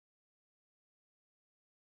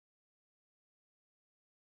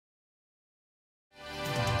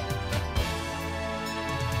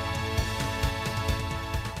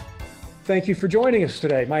Thank you for joining us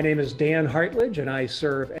today. My name is Dan Hartledge, and I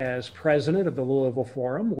serve as president of the Louisville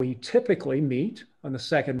Forum. We typically meet on the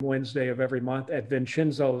second Wednesday of every month at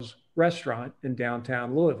Vincenzo's restaurant in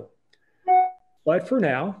downtown Louisville. But for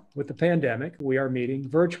now, with the pandemic, we are meeting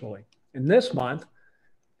virtually. And this month,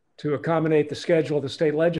 to accommodate the schedule of the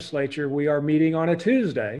state legislature, we are meeting on a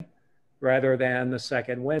Tuesday rather than the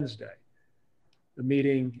second Wednesday. The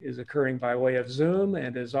meeting is occurring by way of Zoom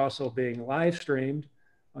and is also being live streamed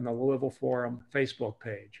on the Louisville Forum Facebook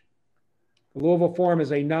page. The Louisville Forum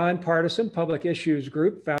is a nonpartisan public issues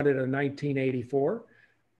group founded in 1984.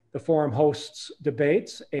 The Forum hosts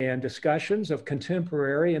debates and discussions of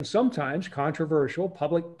contemporary and sometimes controversial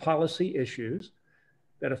public policy issues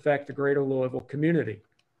that affect the greater Louisville community.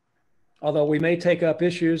 Although we may take up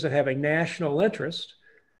issues that have a national interest,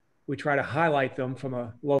 we try to highlight them from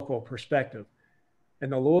a local perspective.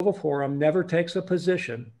 And the Louisville Forum never takes a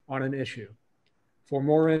position on an issue. For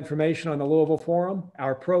more information on the Louisville Forum,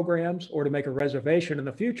 our programs, or to make a reservation in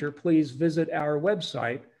the future, please visit our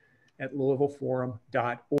website at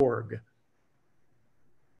louisvilleforum.org.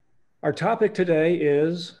 Our topic today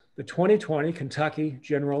is the 2020 Kentucky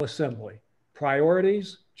General Assembly: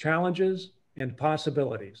 priorities, challenges, and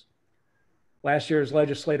possibilities. Last year's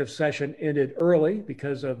legislative session ended early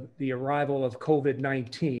because of the arrival of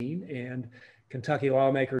COVID-19, and Kentucky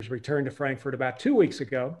lawmakers returned to Frankfort about 2 weeks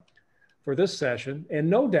ago for this session, and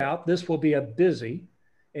no doubt this will be a busy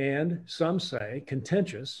and, some say,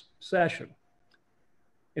 contentious session.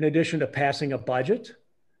 In addition to passing a budget,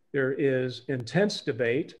 there is intense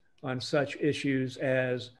debate on such issues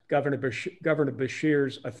as Governor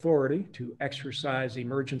Beshear's authority to exercise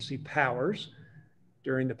emergency powers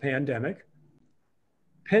during the pandemic,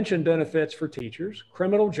 pension benefits for teachers,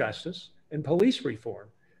 criminal justice, and police reform.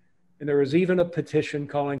 And there is even a petition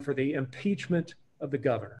calling for the impeachment of the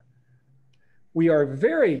governor. We are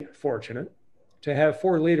very fortunate to have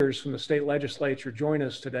four leaders from the state legislature join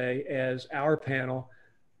us today as our panel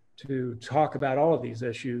to talk about all of these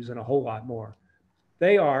issues and a whole lot more.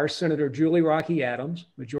 They are Senator Julie Raque Adams,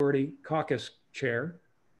 Majority Caucus Chair,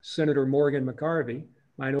 Senator Morgan McGarvey,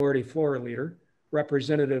 Minority Floor Leader,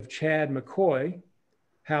 Representative Chad McCoy,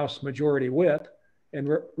 House Majority Whip, and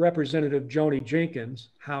Representative Joni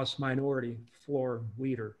Jenkins, House Minority Floor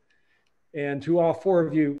Leader. And to all four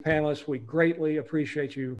of you panelists, we greatly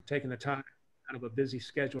appreciate you taking the time out of a busy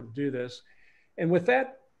schedule to do this. And with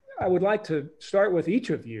that, I would like to start with each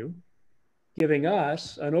of you giving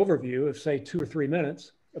us an overview of, say, 2 or 3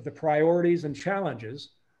 minutes of the priorities and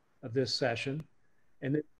challenges of this session.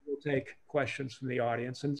 And then we'll take questions from the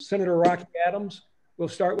audience. And Senator Raque Adams, we'll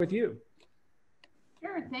start with you.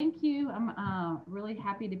 Sure, thank you. I'm really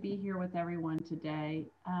happy to be here with everyone today.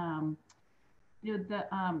 The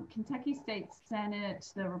Kentucky State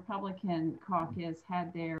Senate, the Republican caucus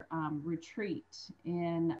had their retreat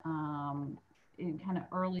in kind of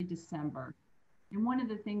early December. And one of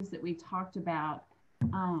the things that we talked about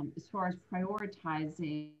as far as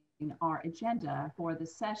prioritizing our agenda for the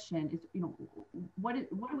session is, what do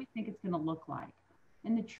we think it's going to look like?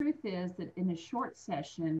 And the truth is that in a short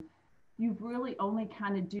session, you really only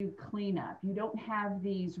kind of do cleanup. You don't have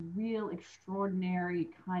these real extraordinary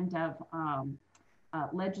kind of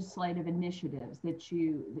legislative initiatives that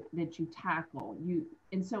you tackle.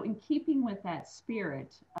 And so in keeping with that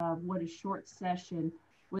spirit of what a short session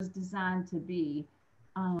was designed to be,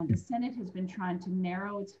 the Senate has been trying to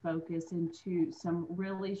narrow its focus into some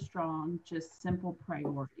really strong, just simple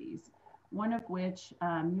priorities. One of which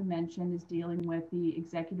you mentioned is dealing with the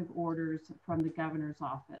executive orders from the governor's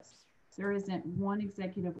office. There isn't one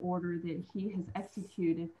executive order that he has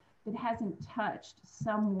executed that hasn't touched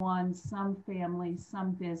someone, some family,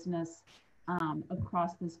 some business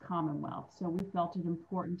across this Commonwealth. So we felt it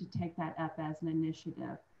important to take that up as an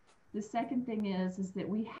initiative. The second thing is that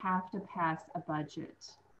we have to pass a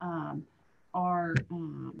budget. Our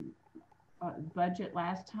budget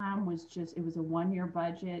last time was it was a one-year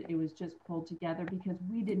budget. It was just pulled together because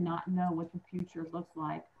we did not know what the future looked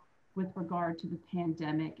like with regard to the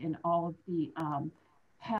pandemic and all of the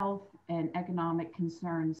health and economic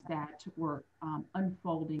concerns that were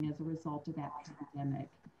unfolding as a result of that pandemic.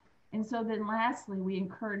 And so then lastly, we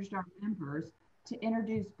encouraged our members to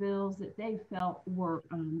introduce bills that they felt were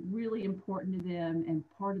really important to them and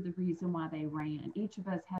part of the reason why they ran. Each of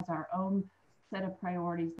us has our own set of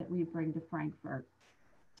priorities that we bring to Frankfort.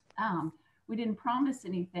 We didn't promise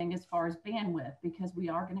anything as far as bandwidth because we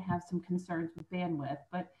are going to have some concerns with bandwidth,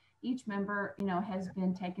 but each member, has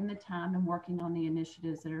been taking the time and working on the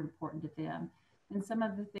initiatives that are important to them. And some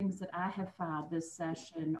of the things that I have filed this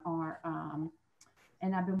session are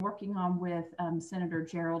and I've been working on with Senator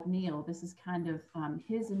Gerald Neal. This is kind of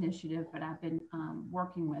his initiative, but I've been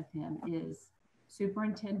working with him, is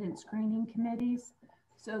superintendent screening committees,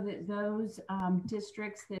 so that those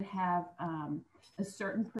districts that have a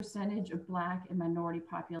certain percentage of Black and minority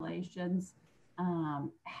populations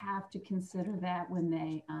have to consider that when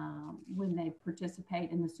they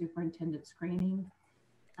participate in the superintendent screening.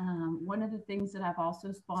 One of the things that I've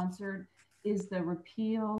also sponsored is the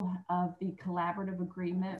repeal of the collaborative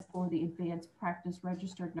agreement for the advanced practice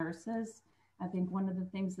registered nurses. I think one of the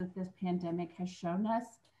things that this pandemic has shown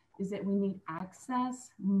us is that we need access,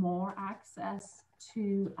 more access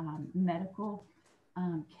to medical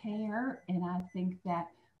care. And I think that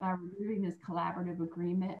by removing this collaborative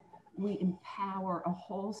agreement, we empower a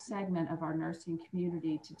whole segment of our nursing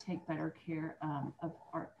community to take better care of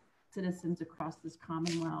our citizens across this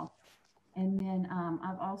Commonwealth. And then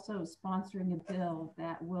I'm also sponsoring a bill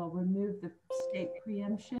that will remove the state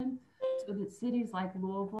preemption so that cities like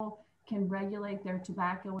Louisville can regulate their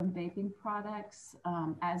tobacco and vaping products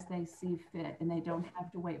as they see fit, and they don't have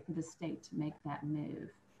to wait for the state to make that move.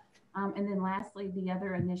 And then lastly, the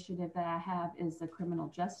other initiative that I have is the criminal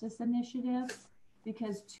justice initiative,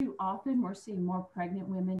 because too often we're seeing more pregnant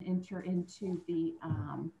women enter into the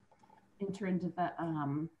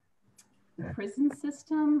prison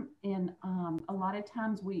system, and a lot of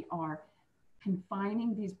times we are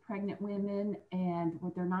confining these pregnant women, and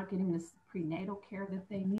they're not getting this prenatal care that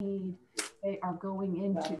they need. They are going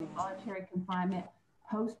into solitary confinement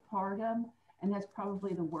postpartum, and that's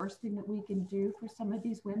probably the worst thing that we can do for some of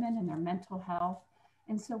these women and their mental health.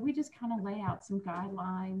 And so we just kind of lay out some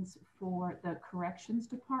guidelines for the corrections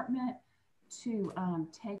department to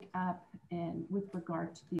take up and with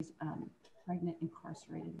regard to these pregnant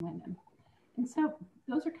incarcerated women. And so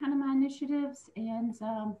those are kind of my initiatives, and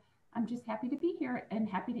I'm just happy to be here and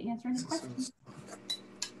happy to answer any questions.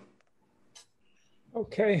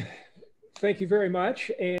 Okay, thank you very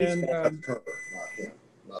much. And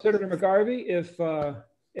Senator McGarvey,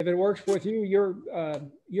 if it works with you,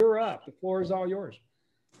 you're up. The floor is all yours.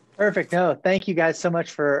 Perfect. No, thank you guys so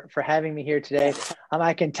much for having me here today.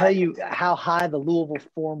 I can tell you how high the Louisville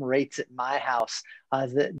Forum rates at my house,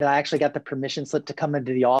 that I actually got the permission slip to come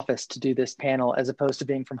into the office to do this panel as opposed to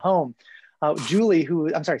being from home.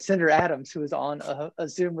 Senator Adams, who was on a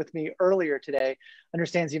Zoom with me earlier today,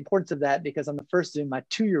 understands the importance of that, because on the first Zoom, my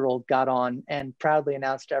 2-year-old got on and proudly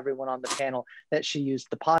announced to everyone on the panel that she used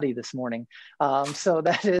the potty this morning. So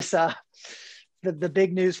that is the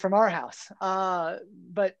big news from our house.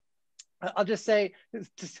 But I'll just say,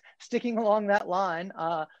 just sticking along that line,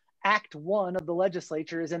 Act 1 of the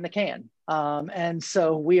legislature is in the can. And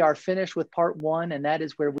so we are finished with part 1, and that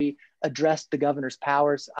is where we addressed the governor's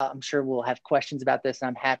powers. I'm sure we'll have questions about this, and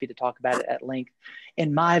I'm happy to talk about it at length.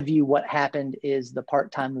 In my view, what happened is the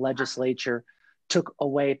part-time legislature took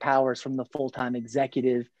away powers from the full-time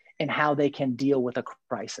executive and how they can deal with a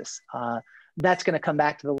crisis. That's going to come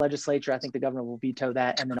back to the legislature. I think the governor will veto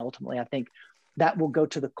that. And then ultimately, I think that will go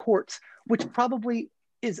to the courts, which probably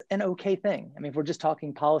is an okay thing. I mean, if we're just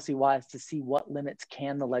talking policy-wise, to see what limits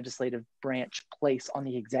can the legislative branch place on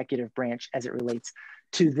the executive branch as it relates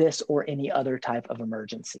to this or any other type of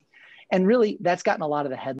emergency. And really, that's gotten a lot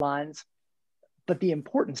of the headlines, but the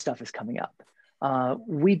important stuff is coming up.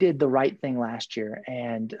 We did the right thing last year,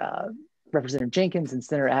 and Representative Jenkins and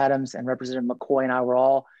Senator Adams and Representative McCoy and I were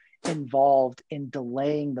all involved in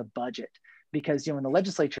delaying the budget, because when the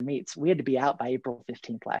legislature meets, we had to be out by April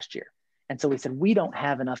 15th last year. And so we said, we don't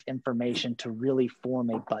have enough information to really form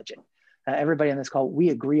a budget. Everybody on this call, we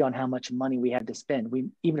agree on how much money we had to spend,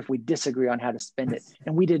 even if we disagree on how to spend it,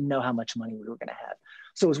 and we didn't know how much money we were going to have.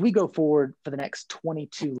 So as we go forward for the next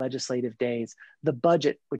 22 legislative days, the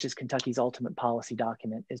budget, which is Kentucky's ultimate policy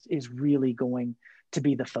document, is really going to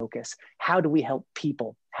be the focus. How do we help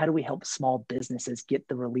people? How do we help small businesses get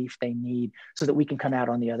the relief they need so that we can come out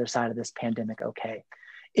on the other side of this pandemic okay?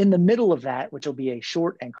 In the middle of that, which will be a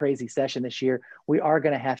short and crazy session this year, we are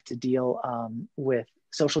going to have to deal with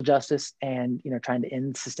social justice and trying to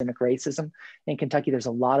end systemic racism. In Kentucky, there's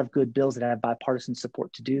a lot of good bills that have bipartisan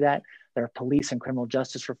support to do that. There are police and criminal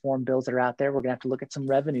justice reform bills that are out there. We're going to have to look at some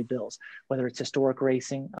revenue bills, whether it's historic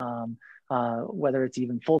racing, whether it's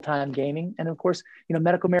even full-time gaming. And of course,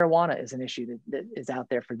 medical marijuana is an issue that is out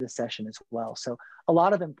there for this session as well. So a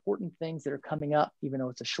lot of important things that are coming up. Even though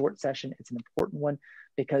it's a short session, it's an important one,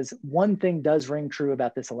 because one thing does ring true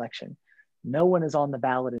about this election. No one is on the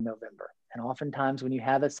ballot in November. And oftentimes when you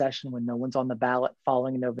have a session when no one's on the ballot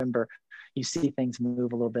following in November, you see things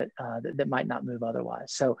move a little bit that might not move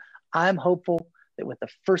otherwise. So I'm hopeful that with the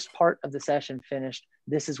first part of the session finished,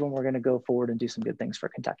 this is when we're going to go forward and do some good things for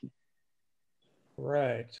Kentucky.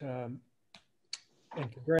 Right. And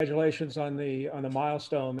congratulations on the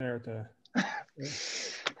milestone there at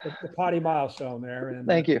the potty milestone there. And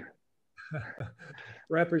Thank you.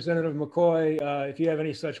 Representative McCoy, if you have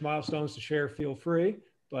any such milestones to share, feel free.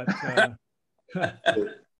 But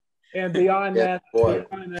and beyond that, you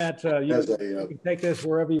can take this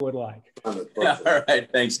wherever you would like. All right.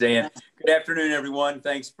 Thanks, Dan. Good afternoon, everyone.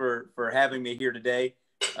 Thanks for having me here today.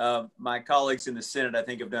 My colleagues in the Senate, I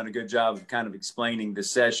think, have done a good job of kind of explaining the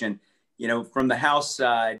session. You know, from the House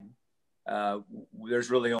side, there's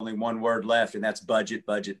really only one word left, and that's budget,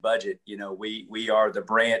 budget, budget. You know, we are the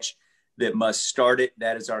branch that must start it.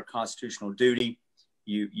 That is our constitutional duty.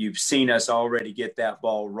 You've seen us already get that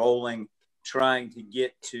ball rolling, trying to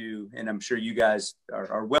get to, and I'm sure you guys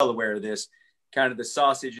are well aware of this, kind of the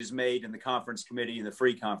sausage is made in the conference committee and the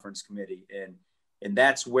free conference committee. And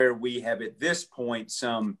that's where we have at this point,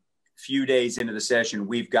 some few days into the session,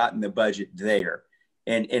 we've gotten the budget there.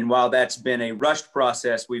 And while that's been a rushed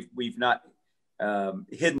process, we've not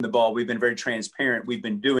hidden the ball. We've been very transparent. We've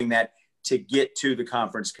been doing that to get to the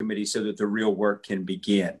conference committee so that the real work can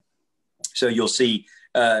begin. So you'll see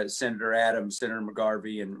Senator Adams, Senator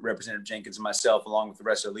McGarvey, and Representative Jenkins and myself, along with the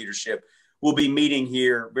rest of the leadership, will be meeting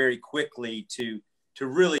here very quickly to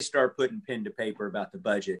really start putting pen to paper about the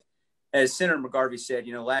budget. As Senator McGarvey said,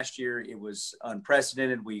 you know, last year it was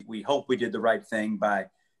unprecedented. We hope we did the right thing by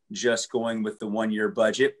just going with the one-year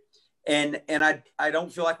budget. And I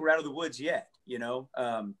don't feel like we're out of the woods yet. You know,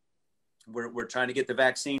 we're trying to get the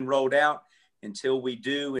vaccine rolled out. Until we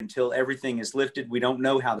do, until everything is lifted, we don't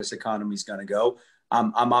know how this economy is going to go.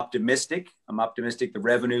 I'm optimistic. I'm optimistic the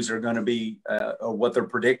revenues are going to be what they're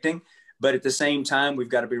predicting. But at the same time, we've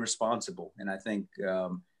got to be responsible. And I think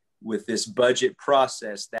with this budget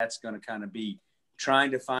process, that's going to kind of be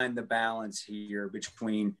trying to find the balance here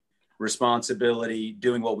between responsibility,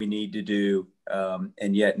 doing what we need to do,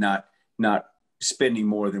 and yet not spending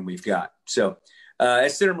more than we've got. So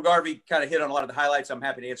as Senator McGarvey kind of hit on a lot of the highlights, I'm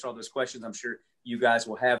happy to answer all those questions. I'm sure you guys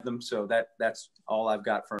will have them. So that's all I've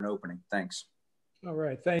got for an opening. Thanks. All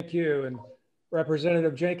right. Thank you. And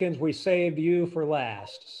Representative Jenkins, we saved you for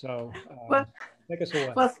last. So take us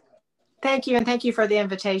away. Well, thank you. And thank you for the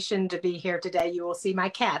invitation to be here today. You will see my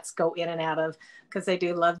cats go in and out of, because they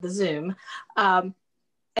do love the Zoom.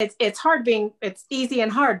 It's easy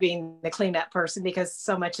and hard being the cleanup person because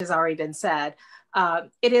so much has already been said.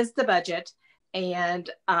 It is the budget. And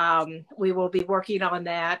we will be working on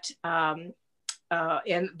that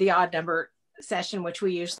in the odd number session, which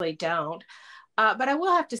we usually don't. But I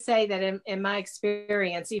will have to say that in my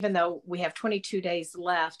experience, even though we have 22 days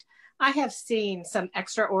left, I have seen some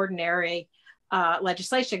extraordinary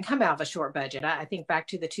legislation come out of a short budget. I think back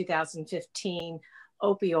to the 2015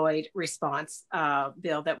 opioid response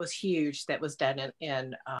bill that was huge, that was done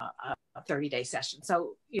in a 30-day session.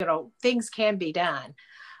 So, you know, things can be done.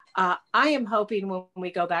 I am hoping when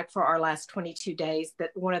we go back for our last 22 days that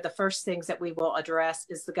one of the first things that we will address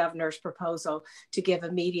is the governor's proposal to give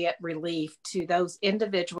immediate relief to those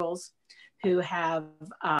individuals who have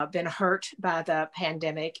been hurt by the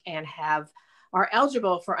pandemic and are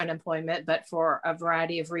eligible for unemployment, but for a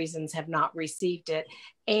variety of reasons have not received it,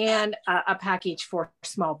 and a package for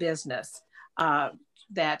small business.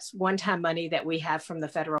 That's one-time money that we have from the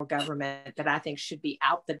federal government that I think should be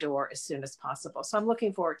out the door as soon as possible. So I'm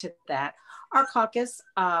looking forward to that. Our caucus,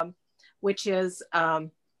 which is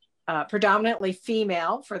predominantly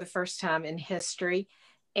female for the first time in history,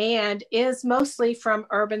 and is mostly from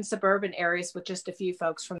urban, suburban areas with just a few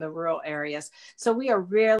folks from the rural areas. So we are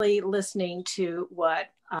really listening to what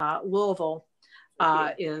Louisville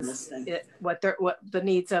what the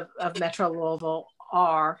needs of Metro Louisville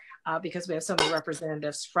are, because we have so many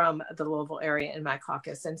representatives from the Louisville area in my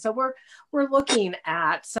caucus. And so we're looking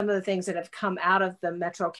at some of the things that have come out of the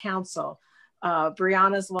Metro Council,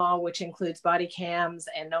 Breonna's law, which includes body cams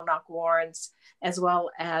and no-knock warrants, as well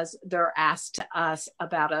as they're asked to us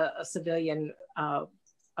about a civilian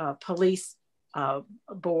police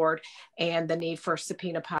board and the need for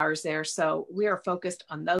subpoena powers there. So we are focused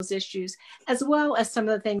on those issues, as well as some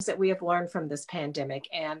of the things that we have learned from this pandemic.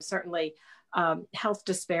 And certainly health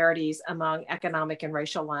disparities among economic and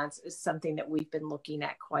racial lines is something that we've been looking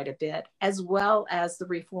at quite a bit, as well as the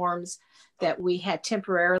reforms that we had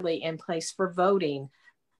temporarily in place for voting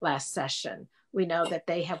last session. We know that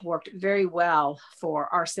they have worked very well for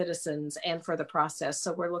our citizens and for the process.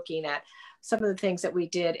 So we're looking at some of the things that we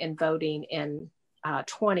did in voting in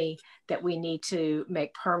 20 that we need to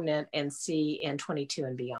make permanent and see in 22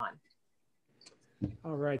 and beyond.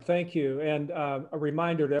 All right, thank you. And a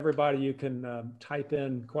reminder to everybody, you can type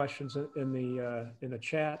in questions in the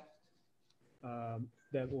chat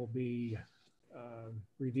that will be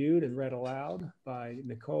reviewed and read aloud by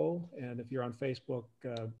Nicole. And if you're on Facebook,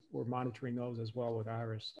 we're monitoring those as well with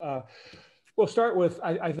Iris. We'll start with,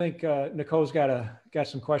 I think Nicole's got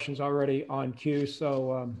some questions already on queue.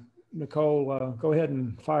 So Nicole, go ahead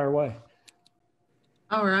and fire away.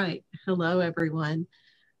 All right. Hello, everyone.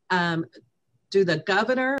 Do the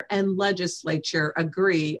governor and legislature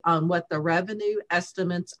agree on what the revenue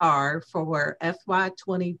estimates are for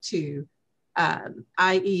FY22?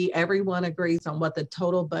 I.e., everyone agrees on what the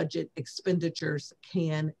total budget expenditures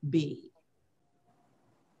can be.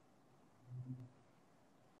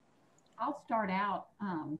 I'll start out.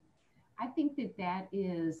 I think that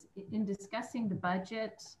is, in discussing the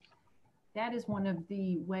budget, that is one of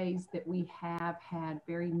the ways that we have had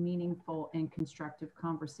very meaningful and constructive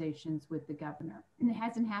conversations with the governor. And it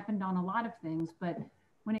hasn't happened on a lot of things, but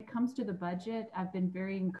when it comes to the budget, I've been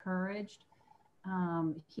very encouraged.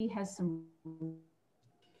 He has some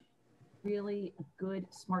really good,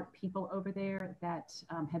 smart people over there that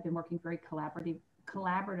have been working very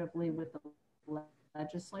collaboratively with the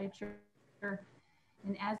legislature.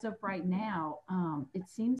 And as of right now, it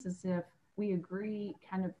seems as if we agree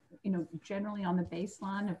kind of, generally on the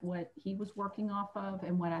baseline of what he was working off of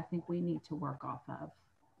and what I think we need to work off of.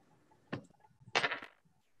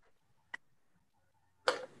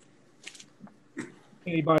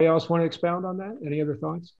 Anybody else want to expound on that? Any other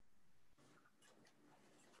thoughts?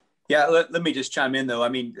 Yeah, let me just chime in though. I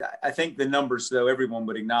mean, I think the numbers though, everyone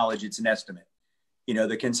would acknowledge it's an estimate.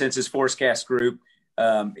 The consensus forecast group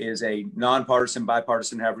is a nonpartisan,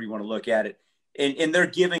 bipartisan, however you want to look at it. And they're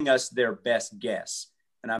giving us their best guess.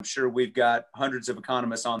 And I'm sure we've got hundreds of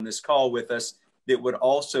economists on this call with us that would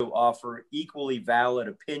also offer equally valid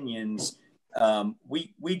opinions.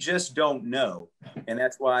 We just don't know. And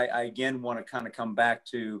that's why I, again, want to kind of come back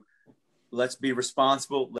to, let's be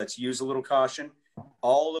responsible. Let's use a little caution.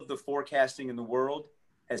 All of the forecasting in the world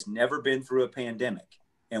has never been through a pandemic.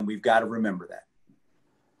 And we've got to remember that.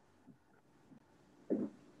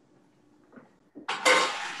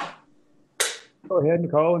 Go ahead,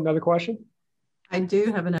 Nicole, another question? I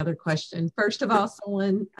do have another question. First of all,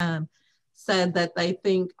 someone said that they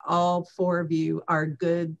think all four of you are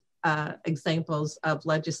good examples of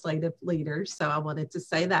legislative leaders. So I wanted to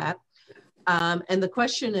say that. And the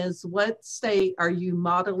question is, what state are you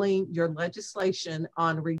modeling your legislation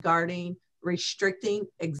on regarding restricting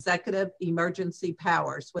executive emergency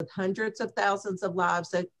powers? With hundreds of thousands of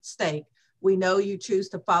lives at stake, we know you choose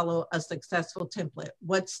to follow a successful template.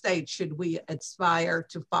 What state should we aspire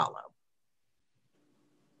to follow?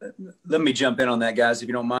 Let me jump in on that, guys, if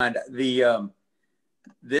you don't mind.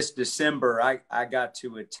 This December, I got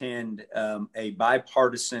to attend a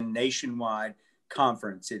bipartisan nationwide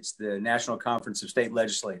conference. It's the National Conference of State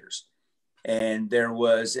Legislators. And there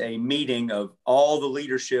was a meeting of all the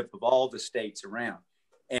leadership of all the states around.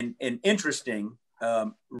 And interesting,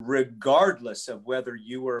 regardless of whether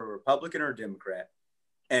you were a Republican or a Democrat,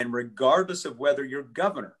 and regardless of whether your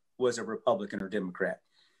governor was a Republican or Democrat,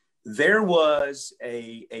 there was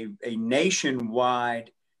a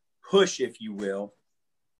nationwide push, if you will,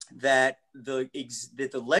 that the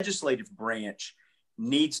legislative branch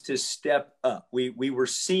needs to step up. We were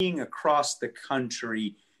seeing across the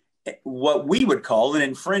country what we would call an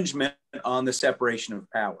infringement on the separation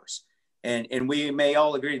of powers. And we may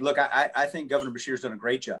all agree, look, I think Governor Beshear's done a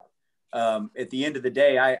great job. At the end of the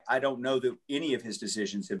day, I don't know that any of his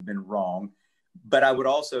decisions have been wrong, but I would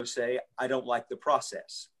also say I don't like the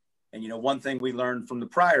process. And, one thing we learned from the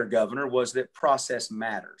prior governor was that process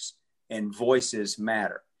matters and voices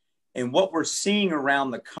matter. And what we're seeing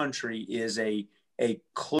around the country is a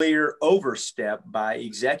clear overstep by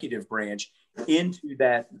executive branch into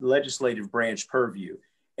that legislative branch purview.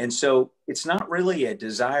 And so it's not really a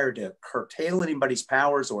desire to curtail anybody's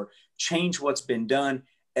powers or change what's been done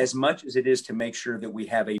as much as it is to make sure that we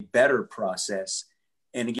have a better process.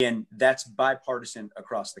 And again, that's bipartisan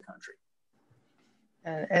across the country.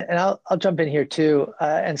 And I'll jump in here too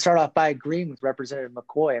and start off by agreeing with Representative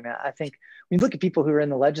McCoy. I mean, I think when you look at people who are in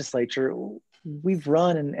the legislature, we've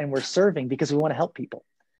run and we're serving because we want to help people.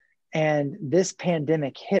 And this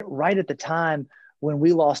pandemic hit right at the time when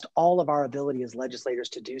we lost all of our ability as legislators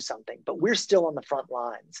to do something, but we're still on the front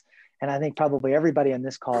lines. And I think probably everybody on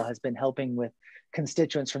this call has been helping with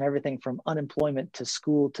constituents from everything from unemployment to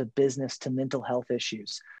school to business to mental health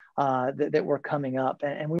issues that were coming up.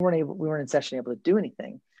 And we weren't in session able to do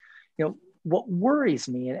anything. What worries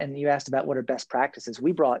me, and you asked about what are best practices,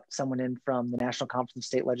 we brought someone in from the National Conference of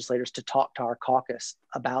State Legislators to talk to our caucus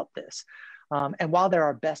about this. And while there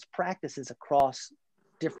are best practices across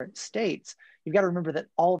different states, you've got to remember that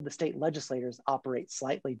all of the state legislators operate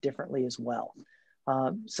slightly differently as well.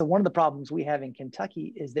 So one of the problems we have in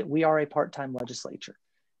Kentucky is that we are a part-time legislature.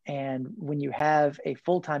 And when you have a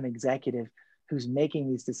full-time executive who's making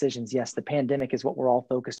these decisions, yes, the pandemic is what we're all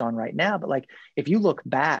focused on right now. But like, if you look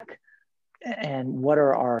back and what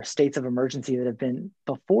are our states of emergency that have been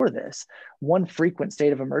before this, one frequent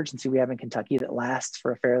state of emergency we have in Kentucky that lasts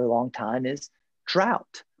for a fairly long time is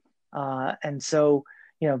drought. And so,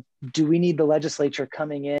 do we need the legislature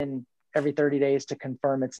coming in every 30 days to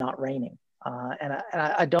confirm it's not raining? And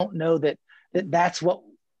I don't know that that's what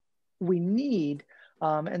we need.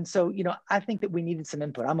 And so, I think that we needed some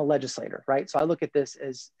input. I'm a legislator, right? So I look at this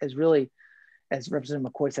as really, as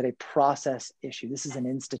Representative McCoy said, a process issue. This is an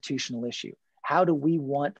institutional issue. How do we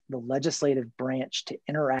want the legislative branch to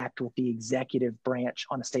interact with the executive branch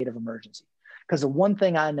on a state of emergency? Because the one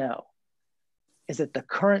thing I know is that the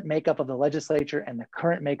current makeup of the legislature and the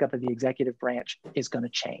current makeup of the executive branch is going to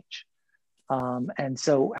change. And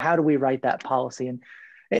so how do we write that policy? And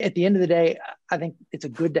at the end of the day, I think it's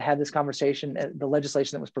good to have this conversation. The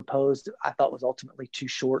legislation that was proposed, I thought was ultimately too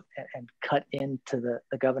short and cut into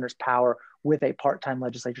the governor's power with a part-time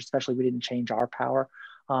legislature, especially we didn't change our power.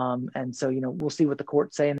 And so, we'll see what the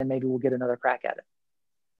courts say, and then maybe we'll get another crack at it.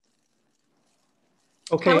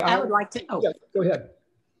 Okay. I would like to, yeah, go ahead.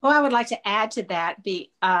 Well, I would like to add to that,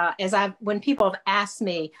 when people have asked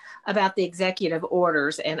me about the executive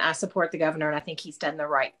orders, and I support the governor and I think he's done the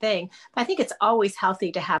right thing, but I think it's always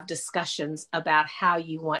healthy to have discussions about how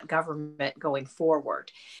you want government going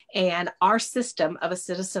forward. And our system of a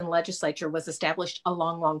citizen legislature was established a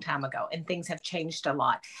long, long time ago, and things have changed a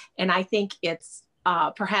lot. And I think it's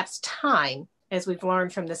perhaps time, as we've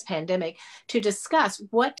learned from this pandemic, to discuss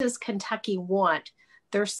what does Kentucky want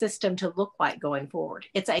their system to look like going forward.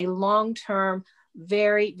 It's a long-term,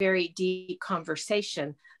 very, very deep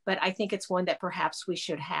conversation, but I think it's one that perhaps we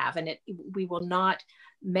should have. And we will not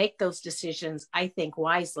make those decisions, I think,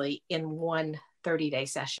 wisely in one 30-day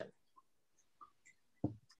session.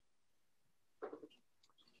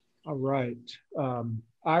 All right.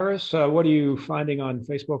 Iris, what are you finding on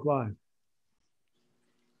Facebook Live?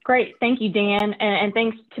 Great. Thank you, Dan. And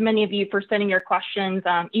thanks to many of you for sending your questions,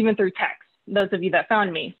 even through text, those of you that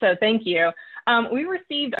found me. So thank you. We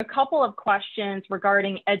received a couple of questions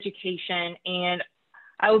regarding education, and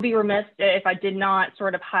I would be remiss if I did not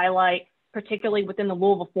sort of highlight, particularly within the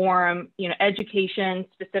Louisville Forum, education,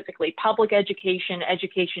 specifically public education,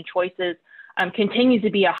 education choices, continues to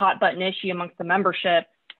be a hot button issue amongst the membership.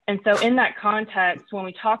 And so in that context, when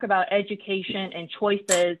we talk about education and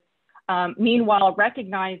choices, meanwhile,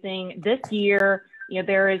 recognizing this year,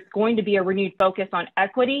 there is going to be a renewed focus on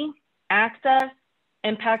equity, access,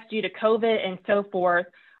 impacts due to COVID, and so forth.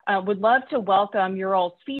 Would love to welcome your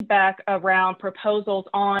all's feedback around proposals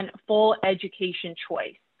on full education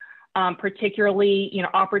choice, particularly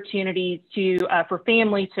opportunities for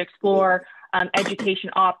families to explore education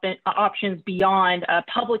options beyond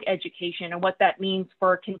public education and what that means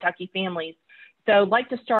for Kentucky families. So I'd like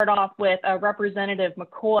to start off with Representative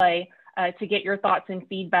McCoy to get your thoughts and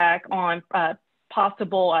feedback on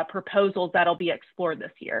possible proposals that'll be explored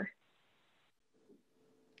this year.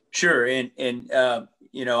 Sure.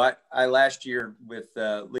 I last year with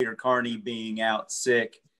Leader Carney being out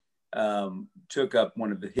sick, took up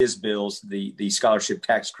one of his bills, the scholarship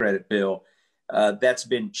tax credit bill. That's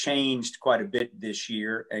been changed quite a bit this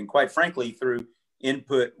year, and quite frankly, through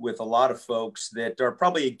input with a lot of folks that are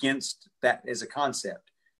probably against that as a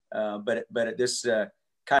concept. But this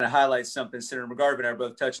kind of highlights something Senator McGarvey and I are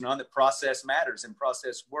both touching on, that process matters and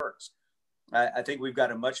process works. I think we've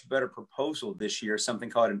got a much better proposal this year, something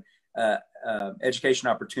called education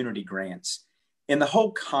opportunity grants. And the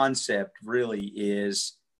whole concept really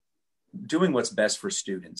is doing what's best for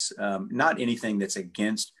students, not anything that's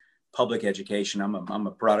against public education. I'm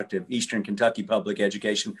a product of Eastern Kentucky public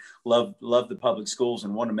education, love the public schools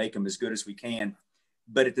and want to make them as good as we can.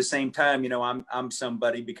 But at the same time, I'm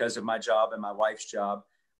somebody, because of my job and my wife's job,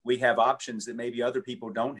 we have options that maybe other people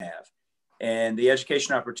don't have. And the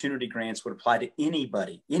education opportunity grants would apply to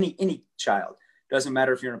anybody, any child. Doesn't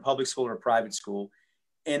matter if you're in a public school or a private school.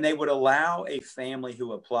 And they would allow a family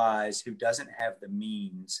who applies who doesn't have the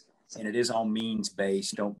means, and it is all means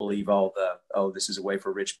based. Don't believe all this is a way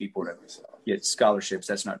for rich people to get scholarships.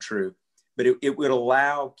 That's not true. But it would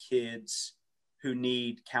allow kids who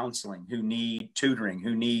need counseling, who need tutoring,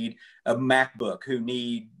 who need a MacBook, who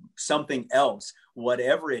need something else,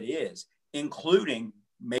 whatever it is, including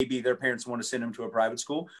maybe their parents want to send them to a private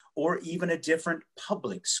school or even a different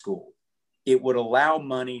public school. It would allow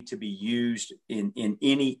money to be used in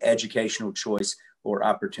any educational choice or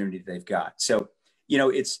opportunity they've got. So,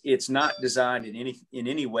 it's not designed in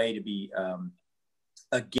any way to be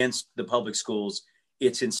against the public schools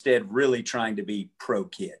It's instead really trying to be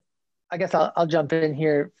pro-kid. I guess I'll jump in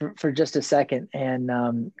here for just a second. And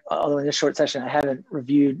although in this short session, I haven't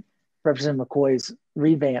reviewed Representative McCoy's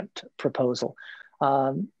revamped proposal.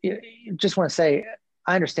 Just want to say,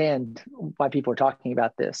 I understand why people are talking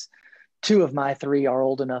about this. 2 of my 3 are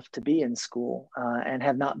old enough to be in school and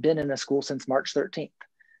have not been in a school since March 13th.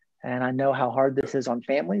 And I know how hard this is on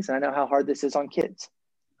families, and I know how hard this is on kids.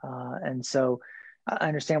 And so I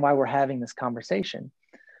understand why we're having this conversation.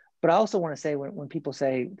 But I also want to say, when people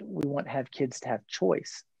say we want to have kids to have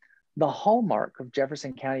choice, the hallmark of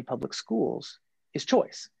Jefferson County Public Schools is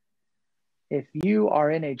choice. If you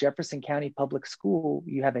are in a Jefferson County public school,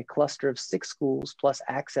 you have a cluster of 6 schools plus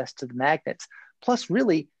access to the magnets. Plus,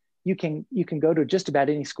 really, you can go to just about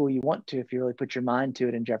any school you want to if you really put your mind to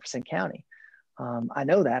it in Jefferson County. I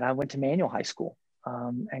know that. I went to Manual High School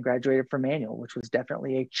and graduated from Manual, which was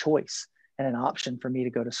definitely a choice and an option for me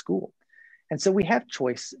to go to school. And so we have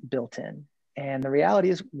choice built in. And the reality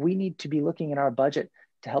is we need to be looking at our budget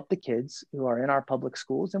to help the kids who are in our public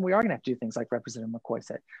schools. And we are going to have to do things like Representative McCoy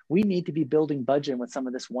said. We need to be building budget with some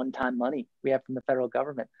of this one-time money we have from the federal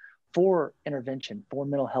government for intervention, for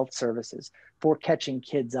mental health services, for catching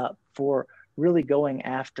kids up, for really going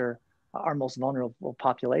after our most vulnerable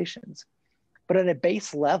populations. But at a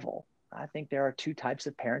base level, I think there are 2 types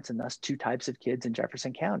of parents and thus 2 types of kids in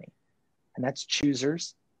Jefferson County. And that's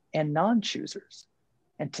choosers and non-choosers.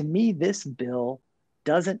 And to me, this bill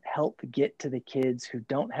doesn't help get to the kids who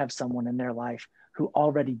don't have someone in their life who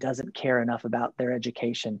already doesn't care enough about their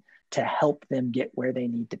education to help them get where they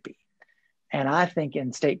need to be. And I think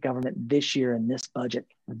in state government this year in this budget,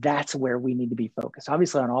 that's where we need to be focused.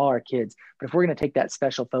 Obviously on all our kids, but if we're going to take that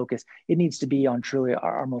special focus, it needs to be on truly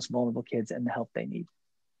our most vulnerable kids and the help they need.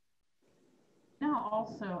 Now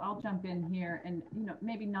also, I'll jump in here and,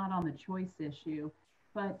 maybe not on the choice issue,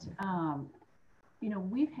 but,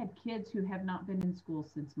 we've had kids who have not been in school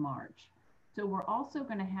since March. So we're also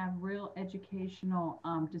going to have real educational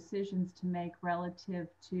decisions to make relative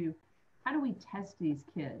to how do we test these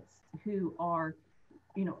kids who are,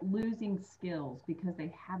 losing skills because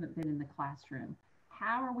they haven't been in the classroom?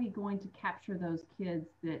 How are we going to capture those kids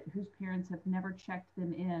whose parents have never checked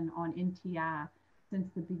them in on NTI since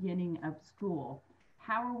the beginning of school?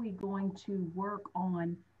 How are we going to work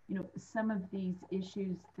on some of these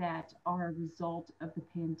issues that are a result of the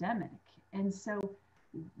pandemic? And so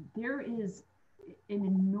there is an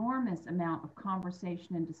enormous amount of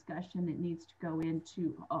conversation and discussion that needs to go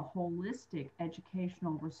into a holistic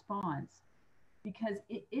educational response, because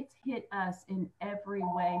it's hit us in every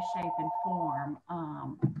way, shape, and form.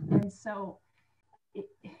 And so it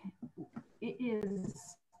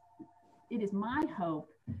is my hope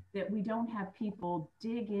that we don't have people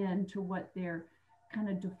dig into what their kind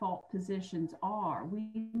of default positions are. We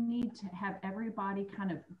need to have everybody kind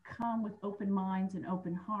of come with open minds and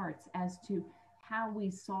open hearts as to how we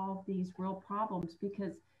solve these real problems,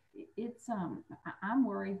 because it's I'm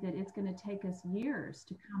worried that it's going to take us years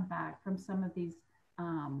to come back from some of these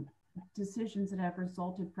decisions that have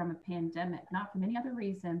resulted from a pandemic, not from any other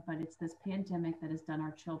reason, but it's this pandemic that has done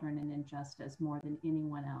our children an injustice more than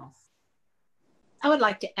anyone else. I would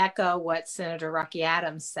like to echo what Senator Raque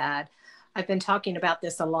Adams said. I've been talking about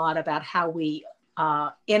this a lot, about how we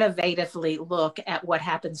innovatively look at what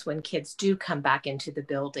happens when kids do come back into the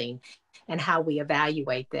building and how we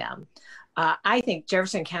evaluate them. I think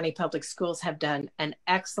Jefferson County Public Schools have done an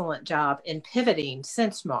excellent job in pivoting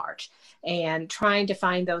since March and trying to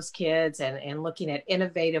find those kids and looking at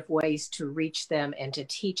innovative ways to reach them and to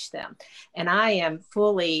teach them. And I am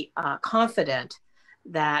fully confident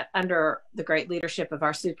that under the great leadership of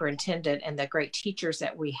our superintendent and the great teachers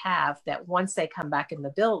that we have, that once they come back in the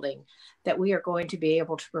building, that we are going to be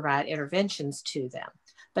able to provide interventions to them.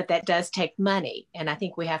 But that does take money. And I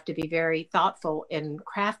think we have to be very thoughtful in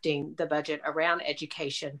crafting the budget around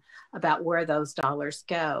education about where those dollars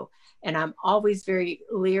go. And I'm always very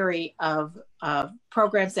leery of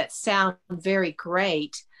programs that sound very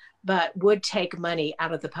great, but would take money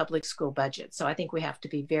out of the public school budget. So I think we have to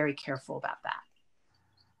be very careful about that.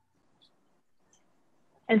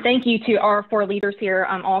 And thank you to our 4 leaders here,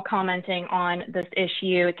 all commenting on this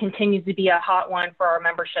issue. It continues to be a hot one for our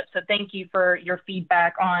membership. So thank you for your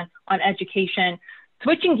feedback on education.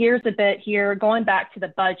 Switching gears a bit here, going back to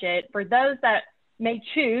the budget, for those that may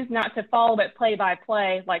choose not to follow it play by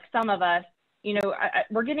play, like some of us,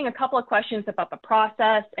 we're getting a couple of questions about the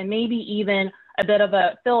process and maybe even a bit of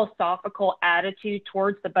a philosophical attitude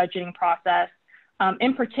towards the budgeting process.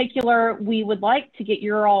 In particular, we would like to get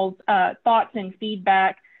your all's thoughts and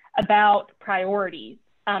feedback about priorities.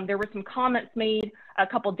 There were some comments made a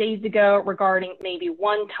couple days ago regarding maybe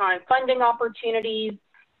one-time funding opportunities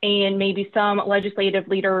and maybe some legislative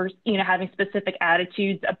leaders, having specific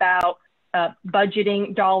attitudes about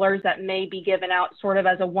budgeting dollars that may be given out sort of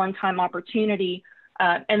as a one-time opportunity.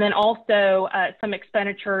 And then also some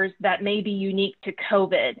expenditures that may be unique to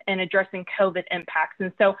COVID and addressing COVID impacts.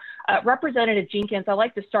 And so Representative Jenkins, I'd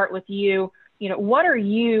like to start with you. What are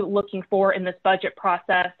you looking for in this budget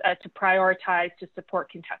process to prioritize to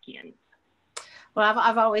support Kentuckians? Well,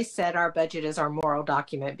 I've always said our budget is our moral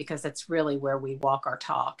document because that's really where we walk our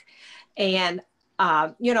talk. And,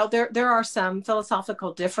 there are some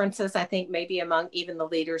philosophical differences, I think, maybe among even the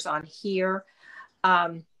leaders on here.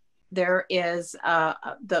 There is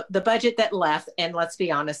the budget that left, and let's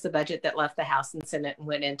be honest, the budget that left the House and Senate and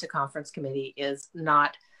went into conference committee is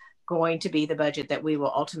not going to be the budget that we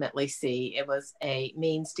will ultimately see. It was a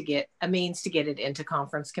means to get it into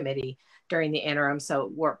conference committee during the interim, so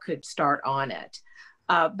work could start on it.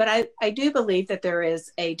 But I do believe that there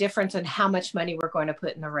is a difference in how much money we're going to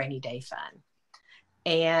put in the rainy day fund.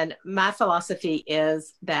 And my philosophy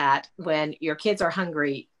is that when your kids are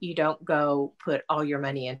hungry, you don't go put all your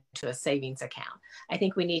money into a savings account. I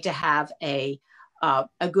think we need to have a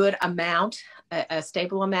good amount, a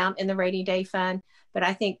stable amount in the rainy day fund. But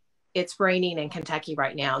I think it's raining in Kentucky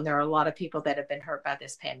right now, and there are a lot of people that have been hurt by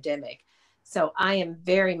this pandemic. So I am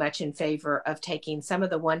very much in favor of taking some of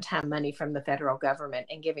the one-time money from the federal government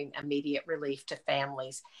and giving immediate relief to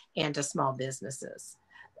families and to small businesses.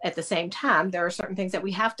 At the same time, there are certain things that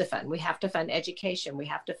we have to fund. We have to fund education. We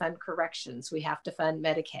have to fund corrections. We have to fund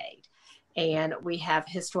Medicaid. And we have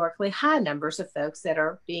historically high numbers of folks that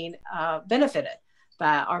are being benefited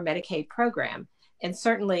by our Medicaid program. And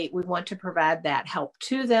certainly we want to provide that help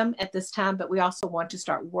to them at this time, but we also want to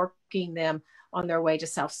start working them on their way to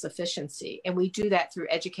self-sufficiency. And we do that through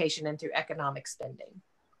education and through economic spending.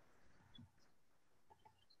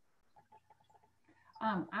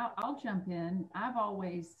 I'll jump in. I've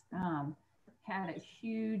always had a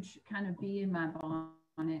huge kind of bee in my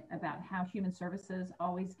bonnet about how human services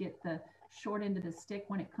always get the short end of the stick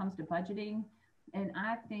when it comes to budgeting. And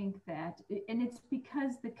I think that, and it's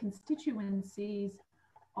because the constituencies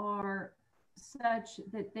are such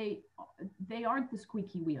that they aren't the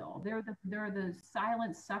squeaky wheel. They're the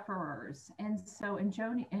silent sufferers. And so, and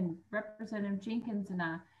Joni and Representative Jenkins and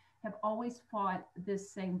I have always fought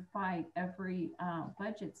this same fight every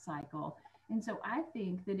budget cycle. And so I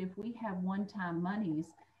think that if we have one-time monies,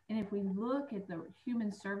 and if we look at the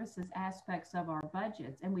human services aspects of our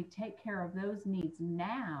budgets and we take care of those needs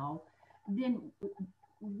now, then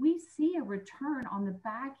we see a return on the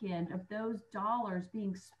back end of those dollars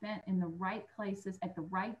being spent in the right places at the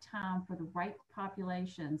right time for the right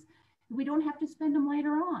populations. We don't have to spend them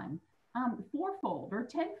later on, fourfold or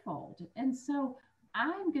tenfold. And so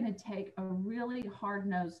I'm going to take a really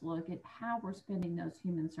hard-nosed look at how we're spending those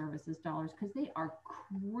human services dollars, because they are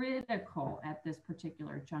critical at this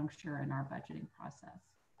particular juncture in our budgeting process.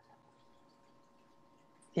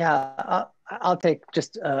 Yeah, I'll take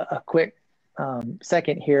just a quick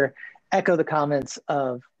second here. Echo the comments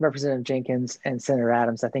of Representative Jenkins and Senator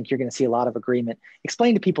Adams. I think you're going to see a lot of agreement.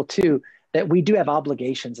 Explain to people too that we do have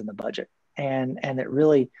obligations in the budget, and that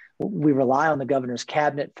really we rely on the governor's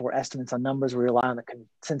cabinet for estimates on numbers. We rely on the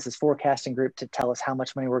consensus forecasting group to tell us how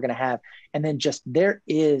much money we're going to have. And then just there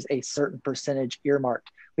is a certain percentage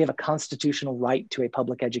earmarked. We have a constitutional right to a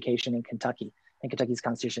public education in Kentucky. In Kentucky's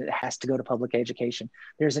constitution, it has to go to public education.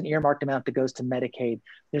 There's an earmarked amount that goes to Medicaid.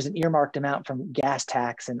 There's an earmarked amount from gas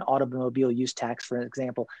tax and automobile use tax, for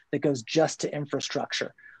example, that goes just to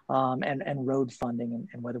infrastructure and road funding,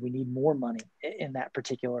 and whether we need more money in that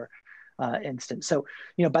particular instance. So,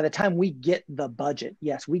 by the time we get the budget,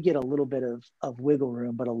 yes, we get a little bit of wiggle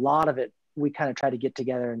room, but a lot of it, we kind of try to get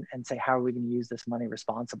together and say, how are we going to use this money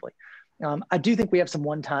responsibly? I do think we have some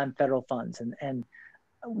one-time federal funds, and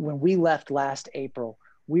when we left last April,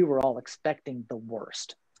 we were all expecting the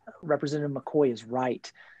worst. Representative McCoy is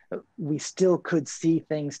right. We still could see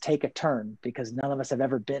things take a turn because none of us have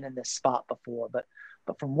ever been in this spot before. But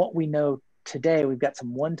from what we know today, we've got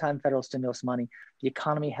some one-time federal stimulus money. The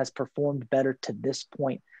economy has performed better to this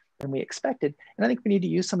point than we expected. And I think we need to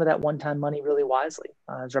use some of that one-time money really wisely.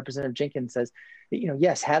 As Representative Jenkins says,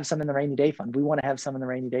 yes, have some in the rainy day fund. We want to have some in the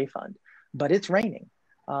rainy day fund, but it's raining.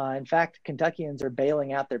 In fact, Kentuckians are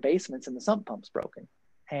bailing out their basements and the sump pump's broken,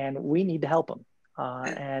 and we need to help them.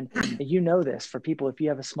 And this for people, if you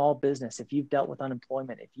have a small business, if you've dealt with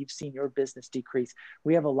unemployment, if you've seen your business decrease,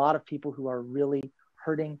 we have a lot of people who are really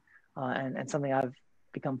hurting. And something I've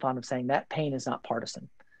become fond of saying, that pain is not partisan.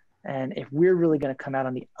 And if we're really going to come out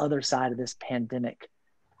on the other side of this pandemic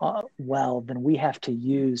well, then we have to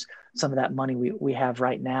use some of that money we have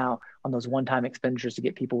right now on those one-time expenditures to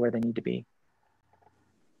get people where they need to be.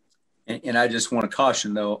 And I just want to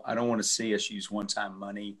caution, though, I don't want to see us use one-time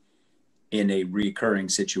money in a recurring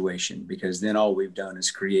situation, because then all we've done is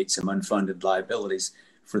create some unfunded liabilities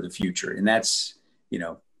for the future. And that's,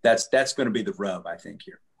 that's going to be the rub, I think,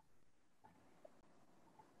 here.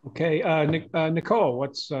 Okay, Nicole,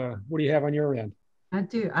 what do you have on your end? I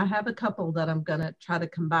do. I have a couple that I'm going to try to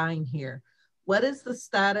combine here. What is the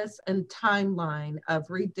status and timeline of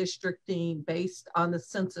redistricting based on the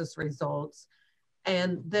census results?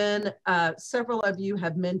 And then several of you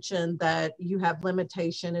have mentioned that you have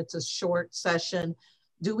limitation. It's a short session.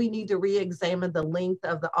 Do we need to re-examine the length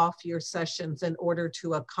of the off-year sessions in order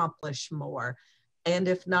to accomplish more? And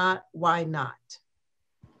if not, why not?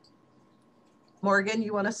 Morgan,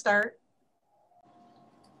 you want to start?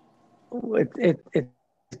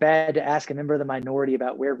 It's bad to ask a member of the minority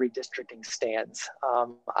about where redistricting stands.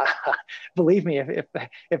 Believe me,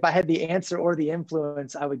 if I had the answer or the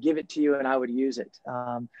influence, I would give it to you and I would use it.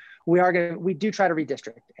 We do try to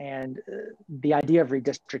redistrict, and the idea of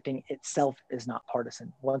redistricting itself is not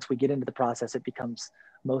partisan. Once we get into the process, it becomes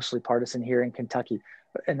mostly partisan here in Kentucky,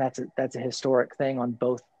 and that's a historic thing on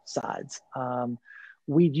both sides.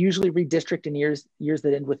 We usually redistrict in years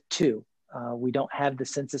that end with 2. We don't have the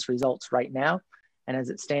census results right now. And as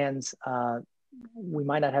it stands, we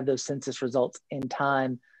might not have those census results in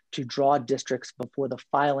time to draw districts before the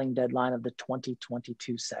filing deadline of the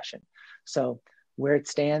 2022 session. So where it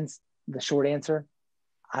stands, the short answer,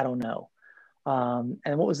 I don't know.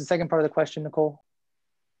 And what was the second part of the question, Nicole?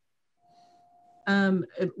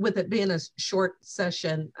 With it being a short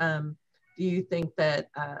session, do you think that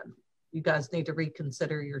you guys need to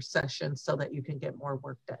reconsider your session so that you can get more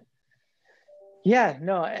work done? Yeah,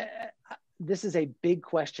 no, this is a big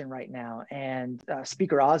question right now. And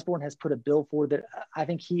Speaker Osborne has put a bill forward that I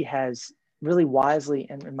think he has really wisely,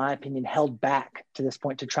 and in my opinion, held back to this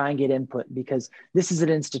point to try and get input, because this is an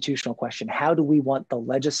institutional question. How do we want the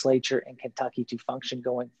legislature in Kentucky to function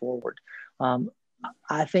going forward?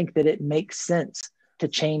 I think that it makes sense to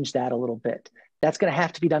change that a little bit. That's going to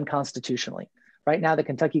have to be done constitutionally. Right now, the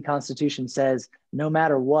Kentucky Constitution says, no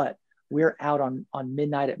matter what, we're out on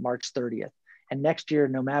midnight at March 30th. And next year,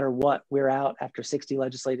 no matter what, we're out after 60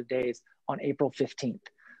 legislative days on April 15th.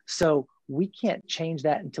 So we can't change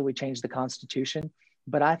that until we change the Constitution.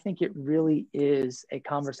 But I think it really is a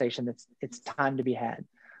conversation it's time to be had.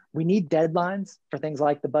 We need deadlines for things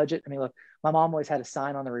like the budget. I mean, look, my mom always had a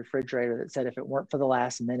sign on the refrigerator that said, if it weren't for the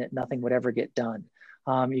last minute, nothing would ever get done.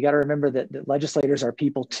 You got to remember that legislators are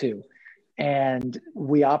people too, and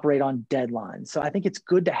we operate on deadlines. So I think it's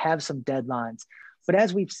good to have some deadlines. But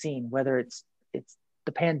as we've seen, whether it's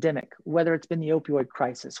the pandemic, whether it's been the opioid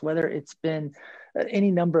crisis, whether it's been any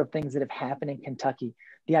number of things that have happened in Kentucky,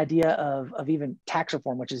 the idea of even tax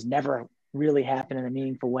reform, which has never really happened in a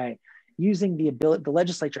meaningful way, using the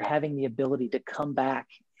legislature having the ability to come back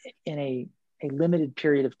in a limited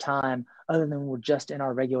period of time, other than we're just in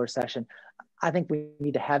our regular session. I think we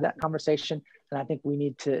need to have that conversation. And I think we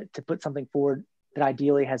need to put something forward that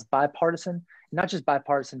ideally has bipartisan, not just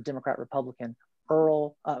bipartisan Democrat, Republican,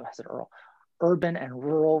 urban and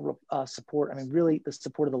rural support. I mean, really the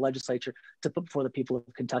support of the legislature to put before the people of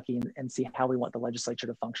Kentucky and see how we want the legislature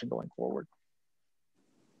to function going forward.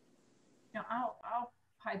 Now, I'll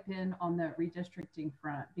pipe in on the redistricting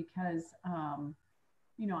front, because,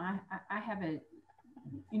 I have the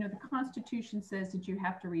Constitution says that you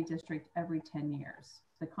have to redistrict every 10 years.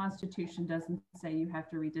 The Constitution doesn't say you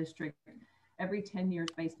have to redistrict every 10 years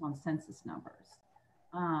based on census numbers.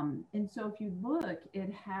 And so if you look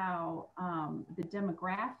at how the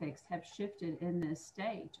demographics have shifted in this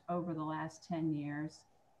state over the last 10 years,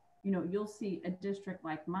 you'll see a district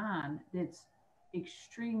like mine that's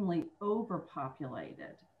extremely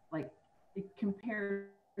overpopulated, like compared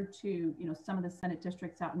to, some of the Senate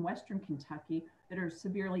districts out in Western Kentucky that are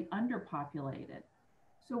severely underpopulated.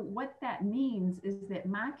 So what that means is that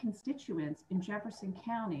my constituents in Jefferson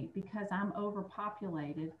County, because I'm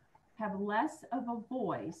overpopulated, have less of a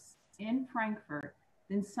voice in Frankfort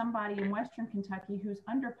than somebody in Western Kentucky who's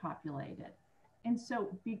underpopulated. And so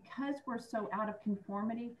because we're so out of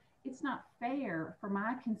conformity, it's not fair for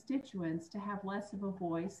my constituents to have less of a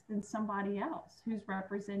voice than somebody else who's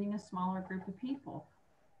representing a smaller group of people.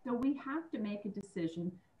 So we have to make a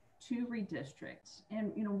decision to redistrict.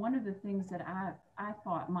 And one of the things that I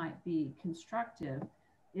thought might be constructive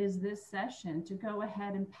is this session to go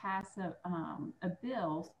ahead and pass a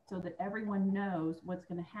bill so that everyone knows what's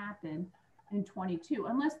going to happen in 22,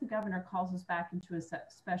 unless the governor calls us back into a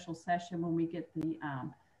special session when we get the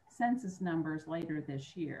census numbers later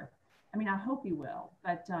this year. I mean, I hope he will,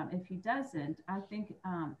 but if he doesn't, I think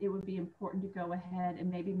it would be important to go ahead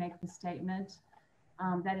and maybe make the statement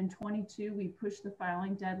that in 22, we push the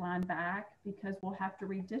filing deadline back because we'll have to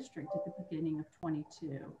redistrict at the beginning of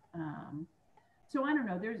 22. So I don't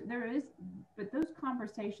know, there is, but those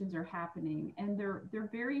conversations are happening and they're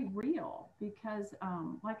very real because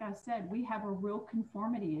like I said, we have a real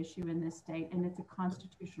conformity issue in this state and it's a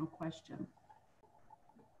constitutional question.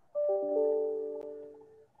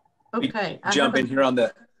 Okay. Jump in here on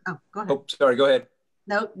the, oh, go ahead. Oh, sorry, go ahead.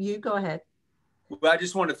 No, you go ahead. Well, I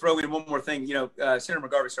just want to throw in one more thing. You know, Senator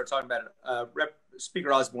McGarvey started talking about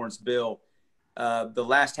Speaker Osborne's bill. The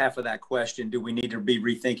last half of that question, do we need to be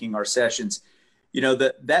rethinking our sessions? You know,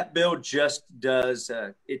 that bill just does,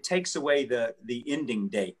 it takes away the ending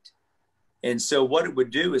date. And so what it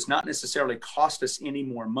would do is not necessarily cost us any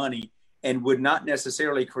more money and would not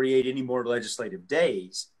necessarily create any more legislative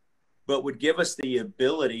days, but would give us the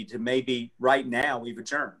ability to maybe right now we've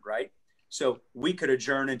adjourned, right? So we could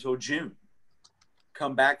adjourn until June,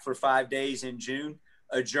 come back for 5 days in June,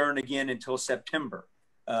 adjourn again until September.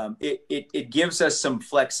 It gives us some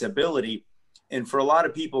flexibility. And for a lot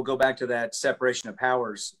of people, go back to that separation of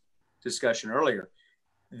powers discussion earlier,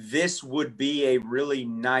 this would be a really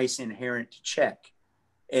nice inherent check.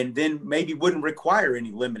 And then maybe wouldn't require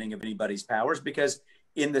any limiting of anybody's powers because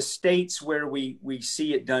in the states where we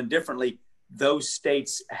see it done differently, those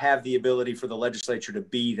states have the ability for the legislature to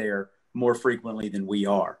be there more frequently than we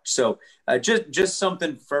are. So just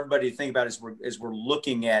something for everybody to think about as we're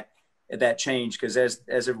looking at that change, because as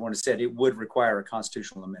everyone has said, it would require a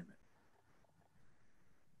constitutional amendment.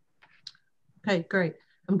 Okay, great.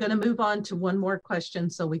 I'm going to move on to one more question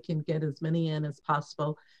so we can get as many in as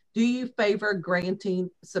possible. Do you favor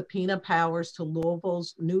granting subpoena powers to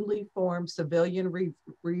Louisville's newly formed Civilian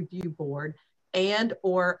Review Board and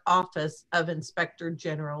or Office of Inspector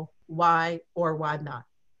General? Why or why not?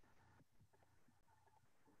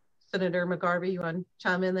 Senator McGarvey, you want to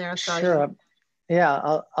chime in there? Sure.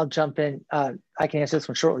 Yeah, I'll jump in. I can answer this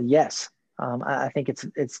one shortly. Yes, I think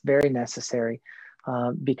it's very necessary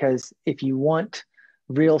because if you want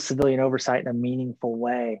real civilian oversight in a meaningful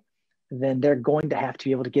way, then they're going to have to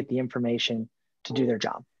be able to get the information to do their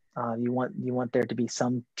job. You want there to be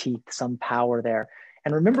some teeth, some power there.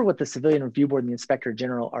 And remember what the Civilian Review Board and the Inspector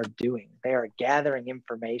General are doing. They are gathering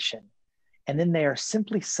information, and then they are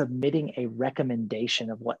simply submitting a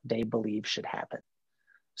recommendation of what they believe should happen.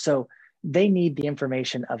 So they need the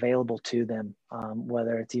information available to them,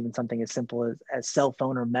 whether it's even something as simple as cell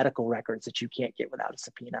phone or medical records that you can't get without a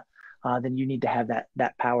subpoena. Then you need to have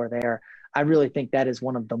that power there. I really think that is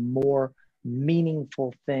one of the more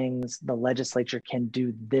meaningful things the legislature can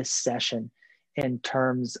do this session in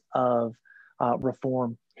terms of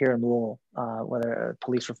reform here in Louisville, whether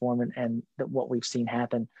police reform and what we've seen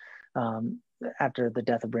happen after the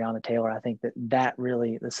death of Breonna Taylor. I think that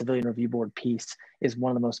really, the Civilian Review Board piece is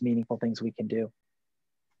one of the most meaningful things we can do.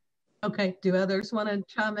 Okay, do others want to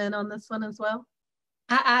chime in on this one as well?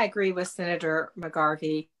 I agree with Senator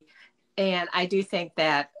McGarvey. And I do think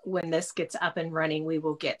that when this gets up and running, we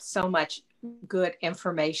will get so much good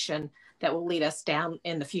information that will lead us down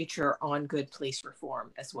in the future on good police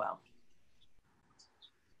reform as well.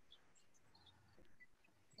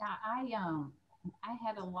 Yeah, I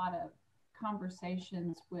had a lot of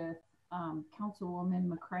conversations with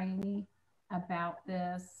Councilwoman McCraney about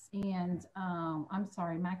this, and I'm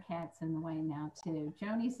sorry, my cat's in the way now too.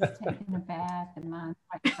 Joni's is taking a bath and mine's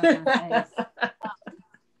right in my face.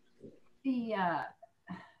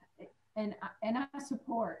 And I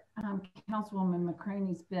support Councilwoman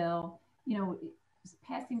McCraney's bill. You know,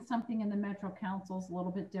 passing something in the Metro Council is a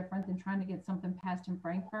little bit different than trying to get something passed in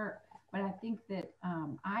Frankfurt. But I think that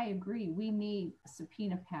I agree, we need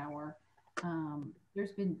subpoena power.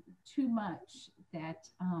 There's been too much that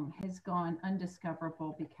has gone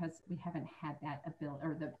undiscoverable because we haven't had that ability,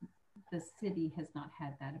 or the city has not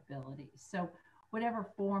had that ability. So whatever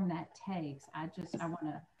form that takes, I want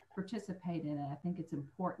to participate in it. I think it's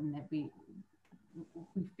important that we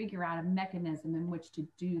figure out a mechanism in which to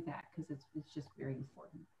do that, because it's just very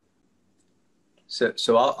important.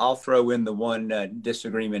 So I'll throw in the one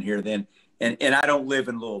disagreement here then, and I don't live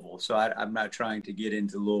in Louisville, so I'm not trying to get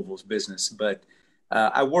into Louisville's business, but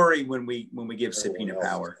I worry when we give subpoena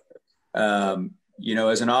power. You know,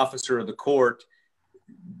 as an officer of the court,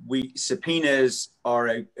 subpoenas are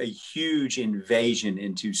a huge invasion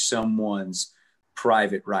into someone's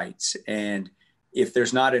private rights, and if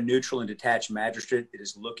there's not a neutral and detached magistrate that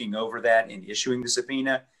is looking over that and issuing the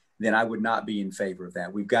subpoena, then I would not be in favor of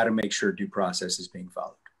that. We've got to make sure due process is being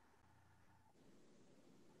followed.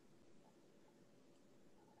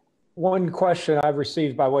 One question I've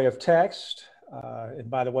received by way of text, and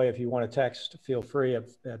by the way, if you want to text, feel free at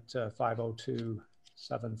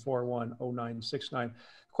 502-741-0969.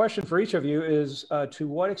 Question for each of you is, to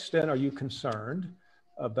what extent are you concerned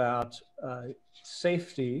about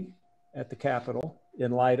safety at the Capitol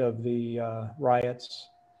in light of the riots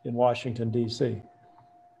in Washington, D.C.?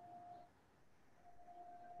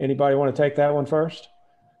 Anybody want to take that one first?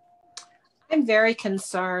 I'm very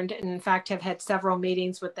concerned, and in fact have had several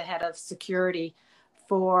meetings with the head of security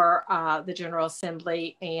for the General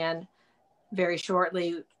Assembly, and very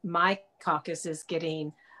shortly my caucus is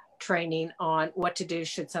getting training on what to do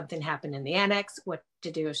should something happen in the annex, what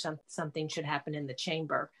to do if something should happen in the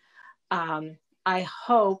chamber. I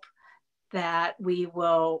hope that we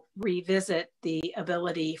will revisit the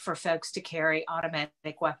ability for folks to carry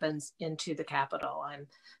automatic weapons into the Capitol. I'm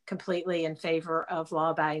completely in favor of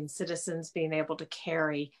law-abiding citizens being able to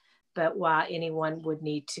carry, but why anyone would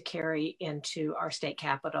need to carry into our state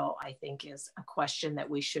capitol, I think is a question that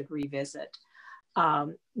we should revisit.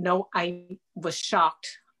 No, I was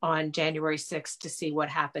shocked on January 6th to see what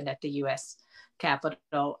happened at the US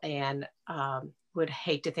Capitol, and would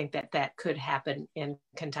hate to think that that could happen in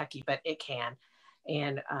Kentucky, but it can.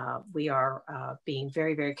 And we are being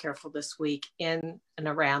very, very careful this week in and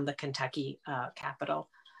around the Kentucky Capitol.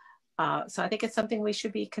 So I think it's something we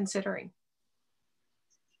should be considering.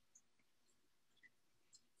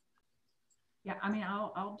 Yeah, I mean,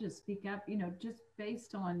 I'll just speak up, you know, just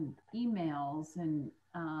based on emails and,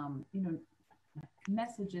 you know,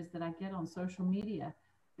 messages that I get on social media.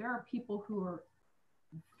 There are people who are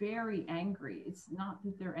very angry. It's not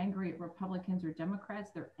that they're angry at Republicans or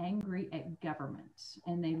Democrats, they're angry at government,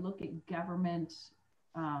 and they look at government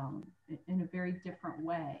in a very different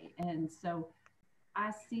way. And so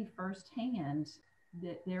I see firsthand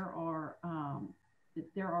that there are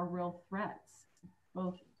real threats,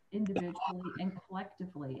 both individually and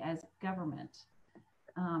collectively as government.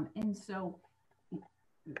 And so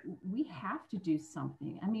we have to do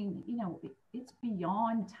something. I mean, you know, it's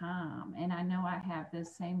beyond time. And I know I have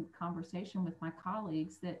this same conversation with my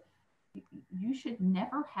colleagues that you should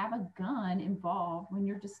never have a gun involved when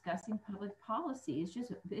you're discussing public policy.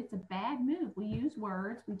 It's a bad move. We use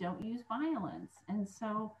words, we don't use violence. And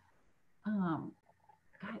so,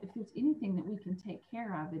 God, if there's anything that we can take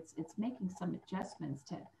care of, it's making some adjustments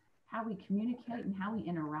to how we communicate and how we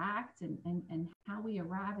interact and how we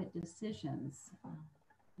arrive at decisions.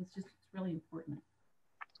 It's really important.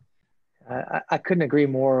 I couldn't agree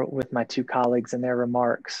more with my two colleagues and their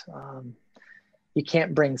remarks. You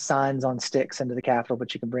can't bring signs on sticks into the Capitol,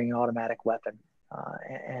 but you can bring an automatic weapon.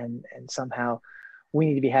 And somehow we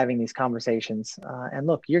need to be having these conversations. And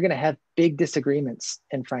look, you're going to have big disagreements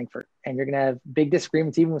in Frankfurt, and you're going to have big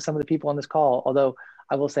disagreements even with some of the people on this call. Although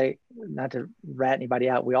I will say, not to rat anybody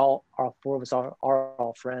out, all four of us are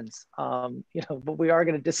all friends. You know, but we are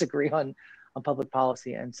going to disagree on public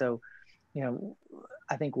policy. And so, you know,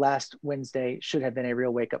 I think last Wednesday should have been a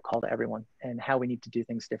real wake-up call to everyone and how we need to do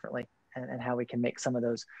things differently, and how we can make some of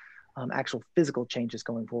those actual physical changes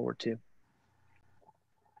going forward too.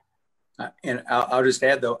 And I'll just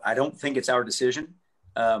add, though, I don't think it's our decision.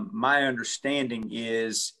 My understanding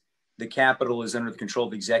is the Capitol is under the control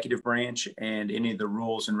of the executive branch, and any of the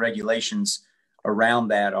rules and regulations around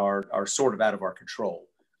that are sort of out of our control,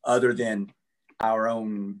 other than our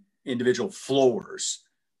own individual floors.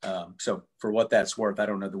 So for what that's worth, I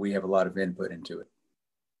don't know that we have a lot of input into it.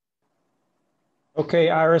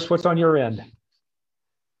 Okay, Iris, what's on your end?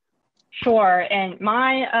 Sure, and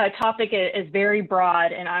my topic is very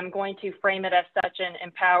broad, and I'm going to frame it as such and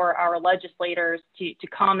empower our legislators to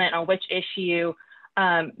comment on which issue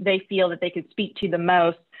they feel that they could speak to the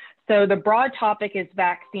most. So the broad topic is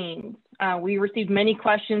vaccines. We received many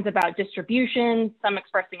questions about distribution, some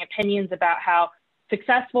expressing opinions about how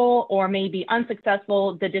successful or maybe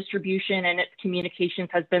unsuccessful the distribution and its communications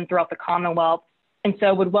has been throughout the Commonwealth. And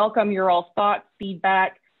so would welcome your all's thoughts,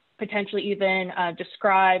 feedback, potentially even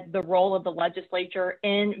describe the role of the legislature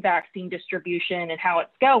in vaccine distribution and how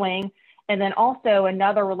it's going. And then also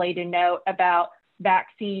another related note about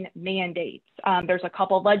vaccine mandates. There's a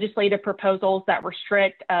couple of legislative proposals that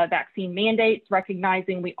restrict vaccine mandates,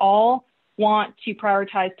 recognizing we all want to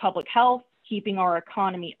prioritize public health, keeping our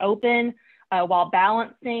economy open, while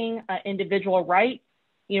balancing individual rights.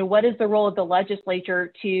 You know, what is the role of the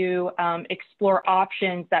legislature to explore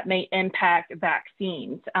options that may impact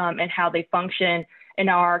vaccines and how they function in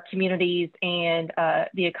our communities and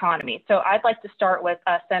the economy? So I'd like to start with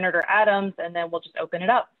Senator Adams, and then we'll just open it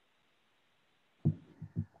up.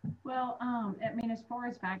 Well, I mean, as far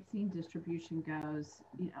as vaccine distribution goes,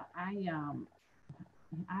 you know,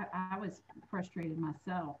 I was frustrated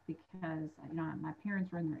myself because, you know, my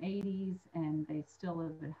parents were in their 80s and they still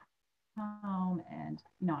live at home. And,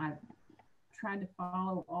 you know, I tried to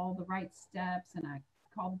follow all the right steps, and I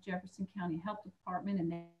called the Jefferson County Health Department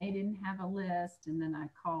and they didn't have a list. And then I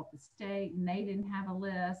called the state and they didn't have a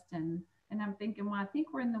list. And I'm thinking, well, I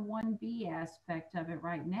think we're in the 1B aspect of it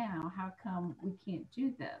right now. How come we can't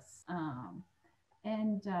do this?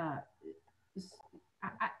 And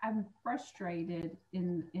I'm frustrated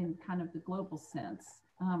in kind of the global sense.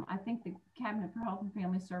 I think the Cabinet for Health and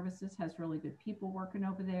Family Services has really good people working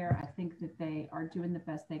over there. I think that they are doing the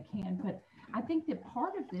best they can. But I think that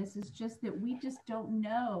part of this is just that we just don't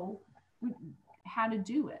know how to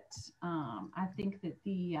do it. I think that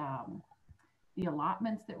the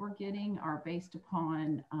allotments that we're getting are based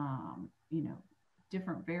upon, you know,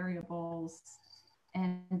 different variables.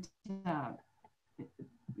 And,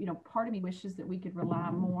 you know, part of me wishes that we could rely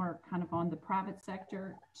more kind of on the private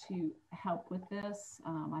sector to help with this.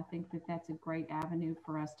 I think that that's a great avenue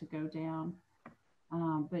for us to go down.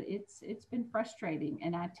 But it's been frustrating,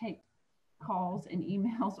 and I take calls and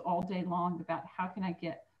emails all day long about how can I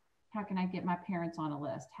get my parents on a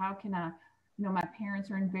list? How can I, you know, my parents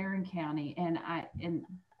are in Barron County and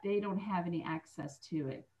they don't have any access to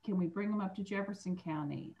it. Can we bring them up to Jefferson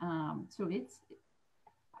County? So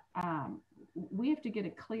we have to get a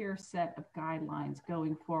clear set of guidelines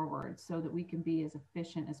going forward so that we can be as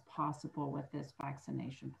efficient as possible with this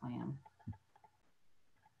vaccination plan.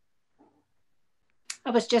 I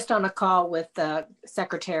was just on a call with the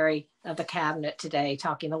Secretary of the Cabinet today,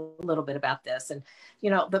 talking a little bit about this. And, you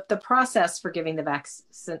know, the process for giving the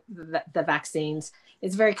vaccines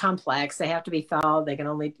is very complex. They have to be thawed. They can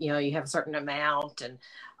only, you know, you have a certain amount, and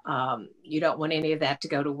you don't want any of that to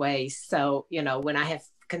go to waste. So, you know, when I have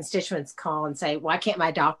constituents call and say, why can't my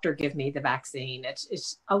doctor give me the vaccine?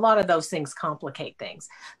 It's a lot of those things complicate things.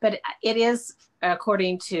 But it is,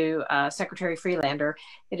 according to Secretary Freelander,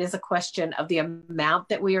 it is a question of the amount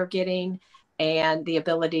that we are getting and the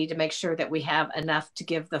ability to make sure that we have enough to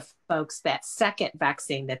give the folks that second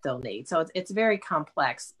vaccine that they'll need. So it's very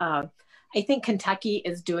complex. I think Kentucky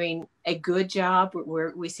is doing a good job.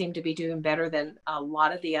 We seem to be doing better than a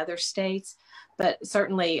lot of the other states, but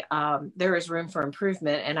certainly there is room for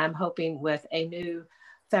improvement. And I'm hoping with a new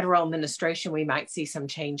federal administration, we might see some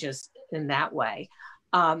changes in that way.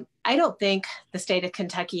 I don't think the state of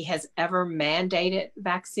Kentucky has ever mandated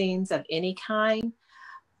vaccines of any kind.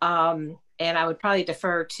 And I would probably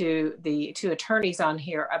defer to the two attorneys on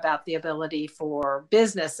here about the ability for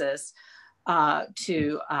businesses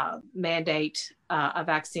to mandate a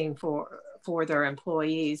vaccine for their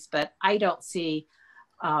employees. But I don't see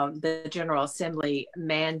the General Assembly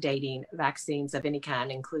mandating vaccines of any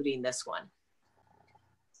kind, including this one.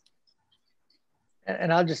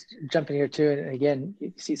 And I'll just jump in here too. And again,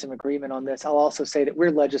 you see some agreement on this. I'll also say that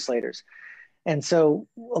we're legislators. And so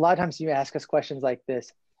a lot of times you ask us questions like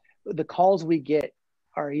this, the calls we get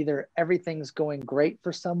are either everything's going great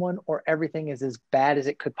for someone or everything is as bad as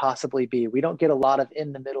it could possibly be. We don't get a lot of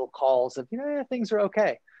in the middle calls of, you know, yeah, things are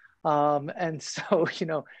okay. And so, you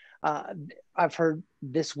know, I've heard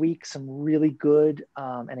this week some really good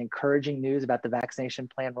and encouraging news about the vaccination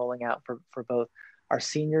plan rolling out for both our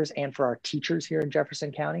seniors and for our teachers here in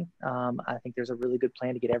Jefferson County. I think there's a really good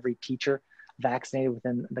plan to get every teacher vaccinated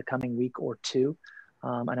within the coming week or two.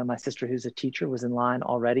 I know my sister, who's a teacher, was in line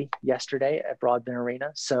already yesterday at Broadbent Arena.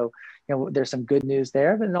 So, you know, there's some good news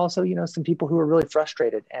there, but also, you know, some people who are really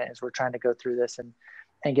frustrated as we're trying to go through this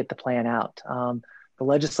and get the plan out. The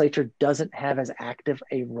legislature doesn't have as active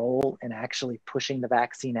a role in actually pushing the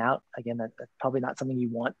vaccine out. Again, that's probably not something you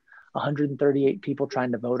want 138 people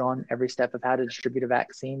trying to vote on every step of how to distribute a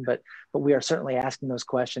vaccine, but we are certainly asking those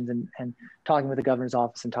questions and talking with the governor's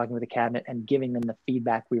office and talking with the cabinet and giving them the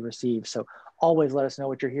feedback we receive. So always let us know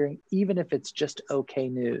what you're hearing, even if it's just okay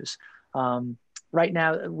news. Right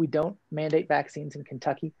now, we don't mandate vaccines in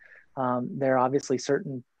Kentucky. There are obviously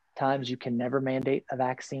certain times you can never mandate a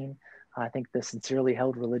vaccine. I think the sincerely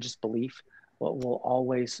held religious belief will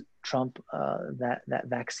always trump that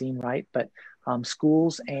vaccine right. But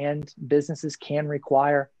schools and businesses can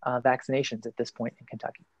require vaccinations at this point in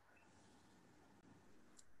Kentucky.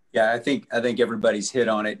 Yeah, I think everybody's hit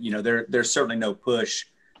on it. You know, there's certainly no push,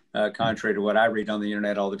 contrary to what I read on the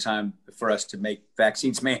internet all the time, for us to make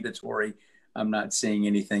vaccines mandatory. I'm not seeing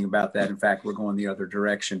anything about that. In fact, we're going the other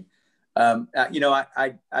direction. You know,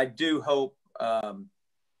 I do hope,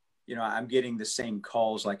 you know, I'm getting the same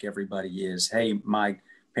calls like everybody is. Hey, my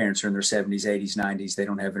parents are in their 70s, 80s, 90s. They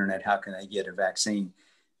don't have internet. How can they get a vaccine?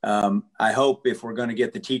 I hope if we're going to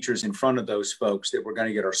get the teachers in front of those folks that we're going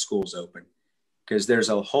to get our schools open. because there's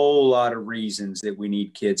a whole lot of reasons that we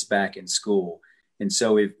need kids back in school. And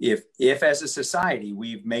so if as a society,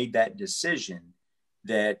 we've made that decision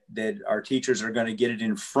that our teachers are going to get it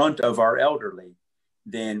in front of our elderly,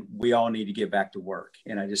 then we all need to get back to work.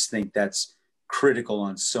 And I just think that's critical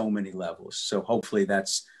on so many levels. So hopefully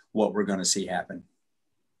that's what we're going to see happen.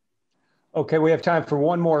 Okay, we have time for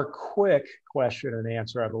one more quick question and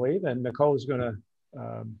answer, I believe, and Nicole's going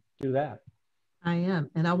to do that. I am,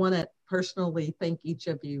 and I want to personally thank each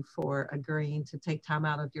of you for agreeing to take time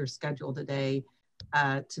out of your schedule today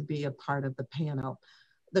to be a part of the panel.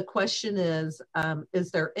 The question is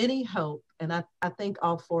there any hope, and I think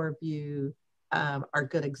all four of you are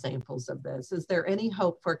good examples of this, is there any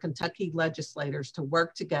hope for Kentucky legislators to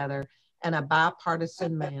work together in a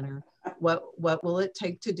bipartisan manner? What will it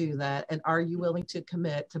take to do that? And are you willing to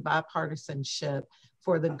commit to bipartisanship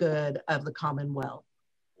for the good of the Commonwealth?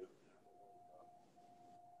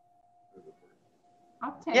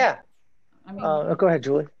 I'll take Yeah. it. I mean, Go ahead,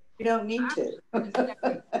 Julie. You don't need to.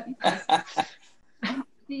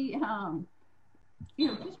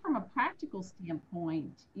 Just from a practical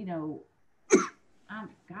standpoint,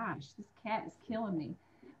 gosh, this cat is killing me.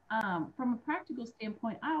 From a practical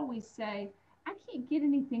standpoint, I always say I can't get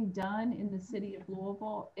anything done in the city of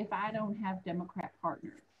Louisville if I don't have Democrat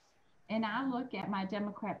partners. And I look at my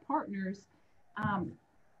Democrat partners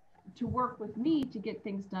to work with me to get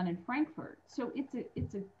things done in Frankfort. So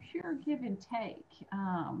it's a pure give and take.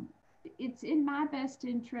 It's in my best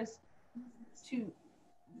interest to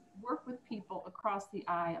work with people across the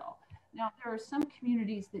aisle. Now, there are some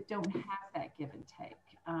communities that don't have that give and take.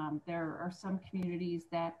 There are some communities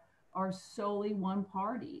that are solely one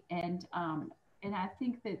party. And I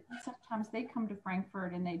think that sometimes they come to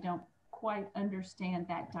Frankfort and they don't quite understand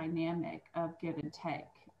that dynamic of give and take.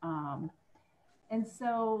 And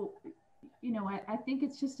so, I think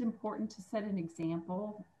it's just important to set an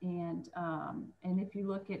example. And if you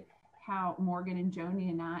look at how Morgan and Joni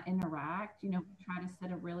and I interact, we try to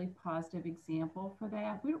set a really positive example for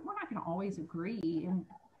that. We're not going to always agree,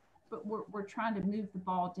 but we're trying to move the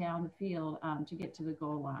ball down the field to get to the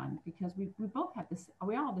goal line, because we both have this,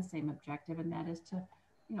 we all have the same objective, and that is to,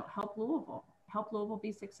 help Louisville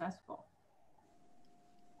be successful.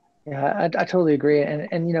 Yeah, I totally agree. And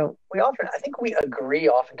I think we agree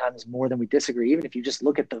oftentimes more than we disagree. Even if you just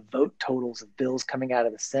look at the vote totals of bills coming out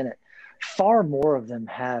of the Senate, far more of them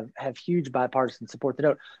have huge bipartisan support than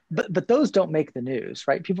don't. But those don't make the news,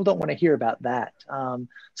 right? People don't want to hear about that.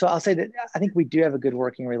 So I'll say that I think we do have a good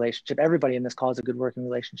working relationship. Everybody in this call has a good working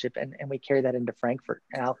relationship, and we carry that into Frankfort.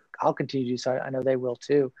 And I'll continue to do so. I know they will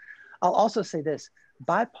too. I'll also say this: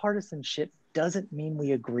 bipartisanship doesn't mean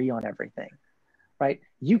we agree on everything. Right?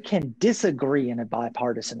 You can disagree in a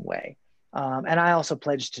bipartisan way. And I also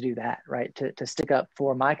pledge to do that, right? To stick up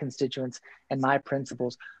for my constituents and my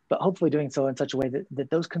principles, but hopefully doing so in such a way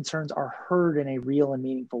that those concerns are heard in a real and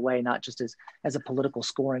meaningful way, not just as a political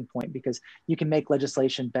scoring point, because you can make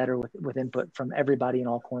legislation better with input from everybody in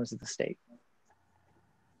all corners of the state.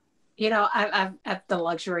 I've had the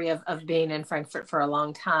luxury of being in Frankfort for a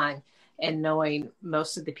long time and knowing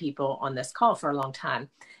most of the people on this call for a long time.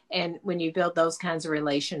 And when you build those kinds of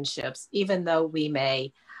relationships, even though we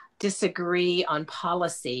may disagree on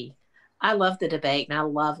policy, I love the debate and I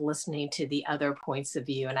love listening to the other points of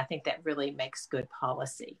view. And I think that really makes good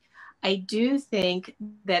policy. I do think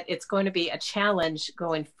that it's going to be a challenge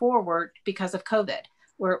going forward because of COVID.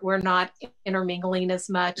 We're not intermingling as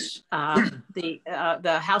much.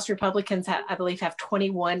 The House Republicans, I believe, have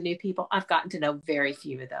 21 new people. I've gotten to know very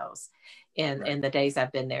few of those in the days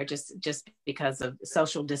I've been there, just because of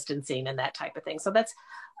social distancing and that type of thing. So that's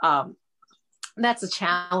a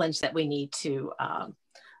challenge that we need to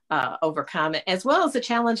overcome, as well as the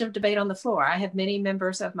challenge of debate on the floor. I have many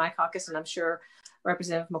members of my caucus, and I'm sure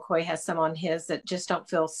Representative McCoy has some on his, that just don't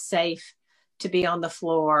feel safe to be on the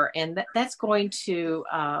floor. And that's going to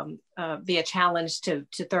be a challenge to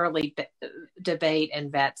thoroughly debate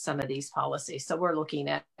and vet some of these policies. So we're looking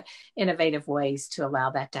at innovative ways to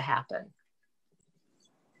allow that to happen.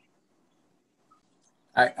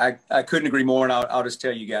 I couldn't agree more. And I'll just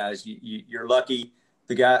tell you guys, you're lucky.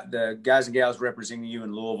 The guys and gals representing you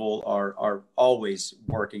in Louisville are always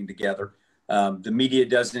working together. The media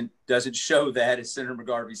doesn't show that, as Senator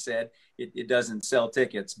McGarvey said. It doesn't sell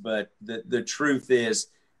tickets, but the truth is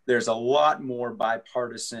there's a lot more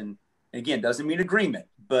bipartisan, again, doesn't mean agreement,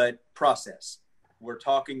 but process. We're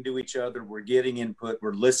talking to each other, we're getting input,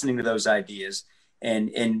 we're listening to those ideas.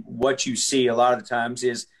 And what you see a lot of the times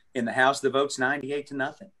is in the House, the vote's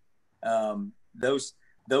 98-0.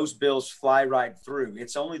 Those bills fly right through.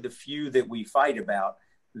 It's only the few that we fight about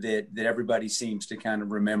that everybody seems to kind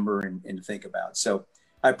of remember and think about. So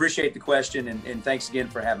I appreciate the question, and thanks again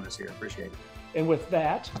for having us here. Appreciate it. And with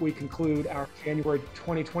that, we conclude our January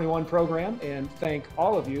 2021 program and thank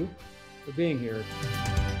all of you for being here.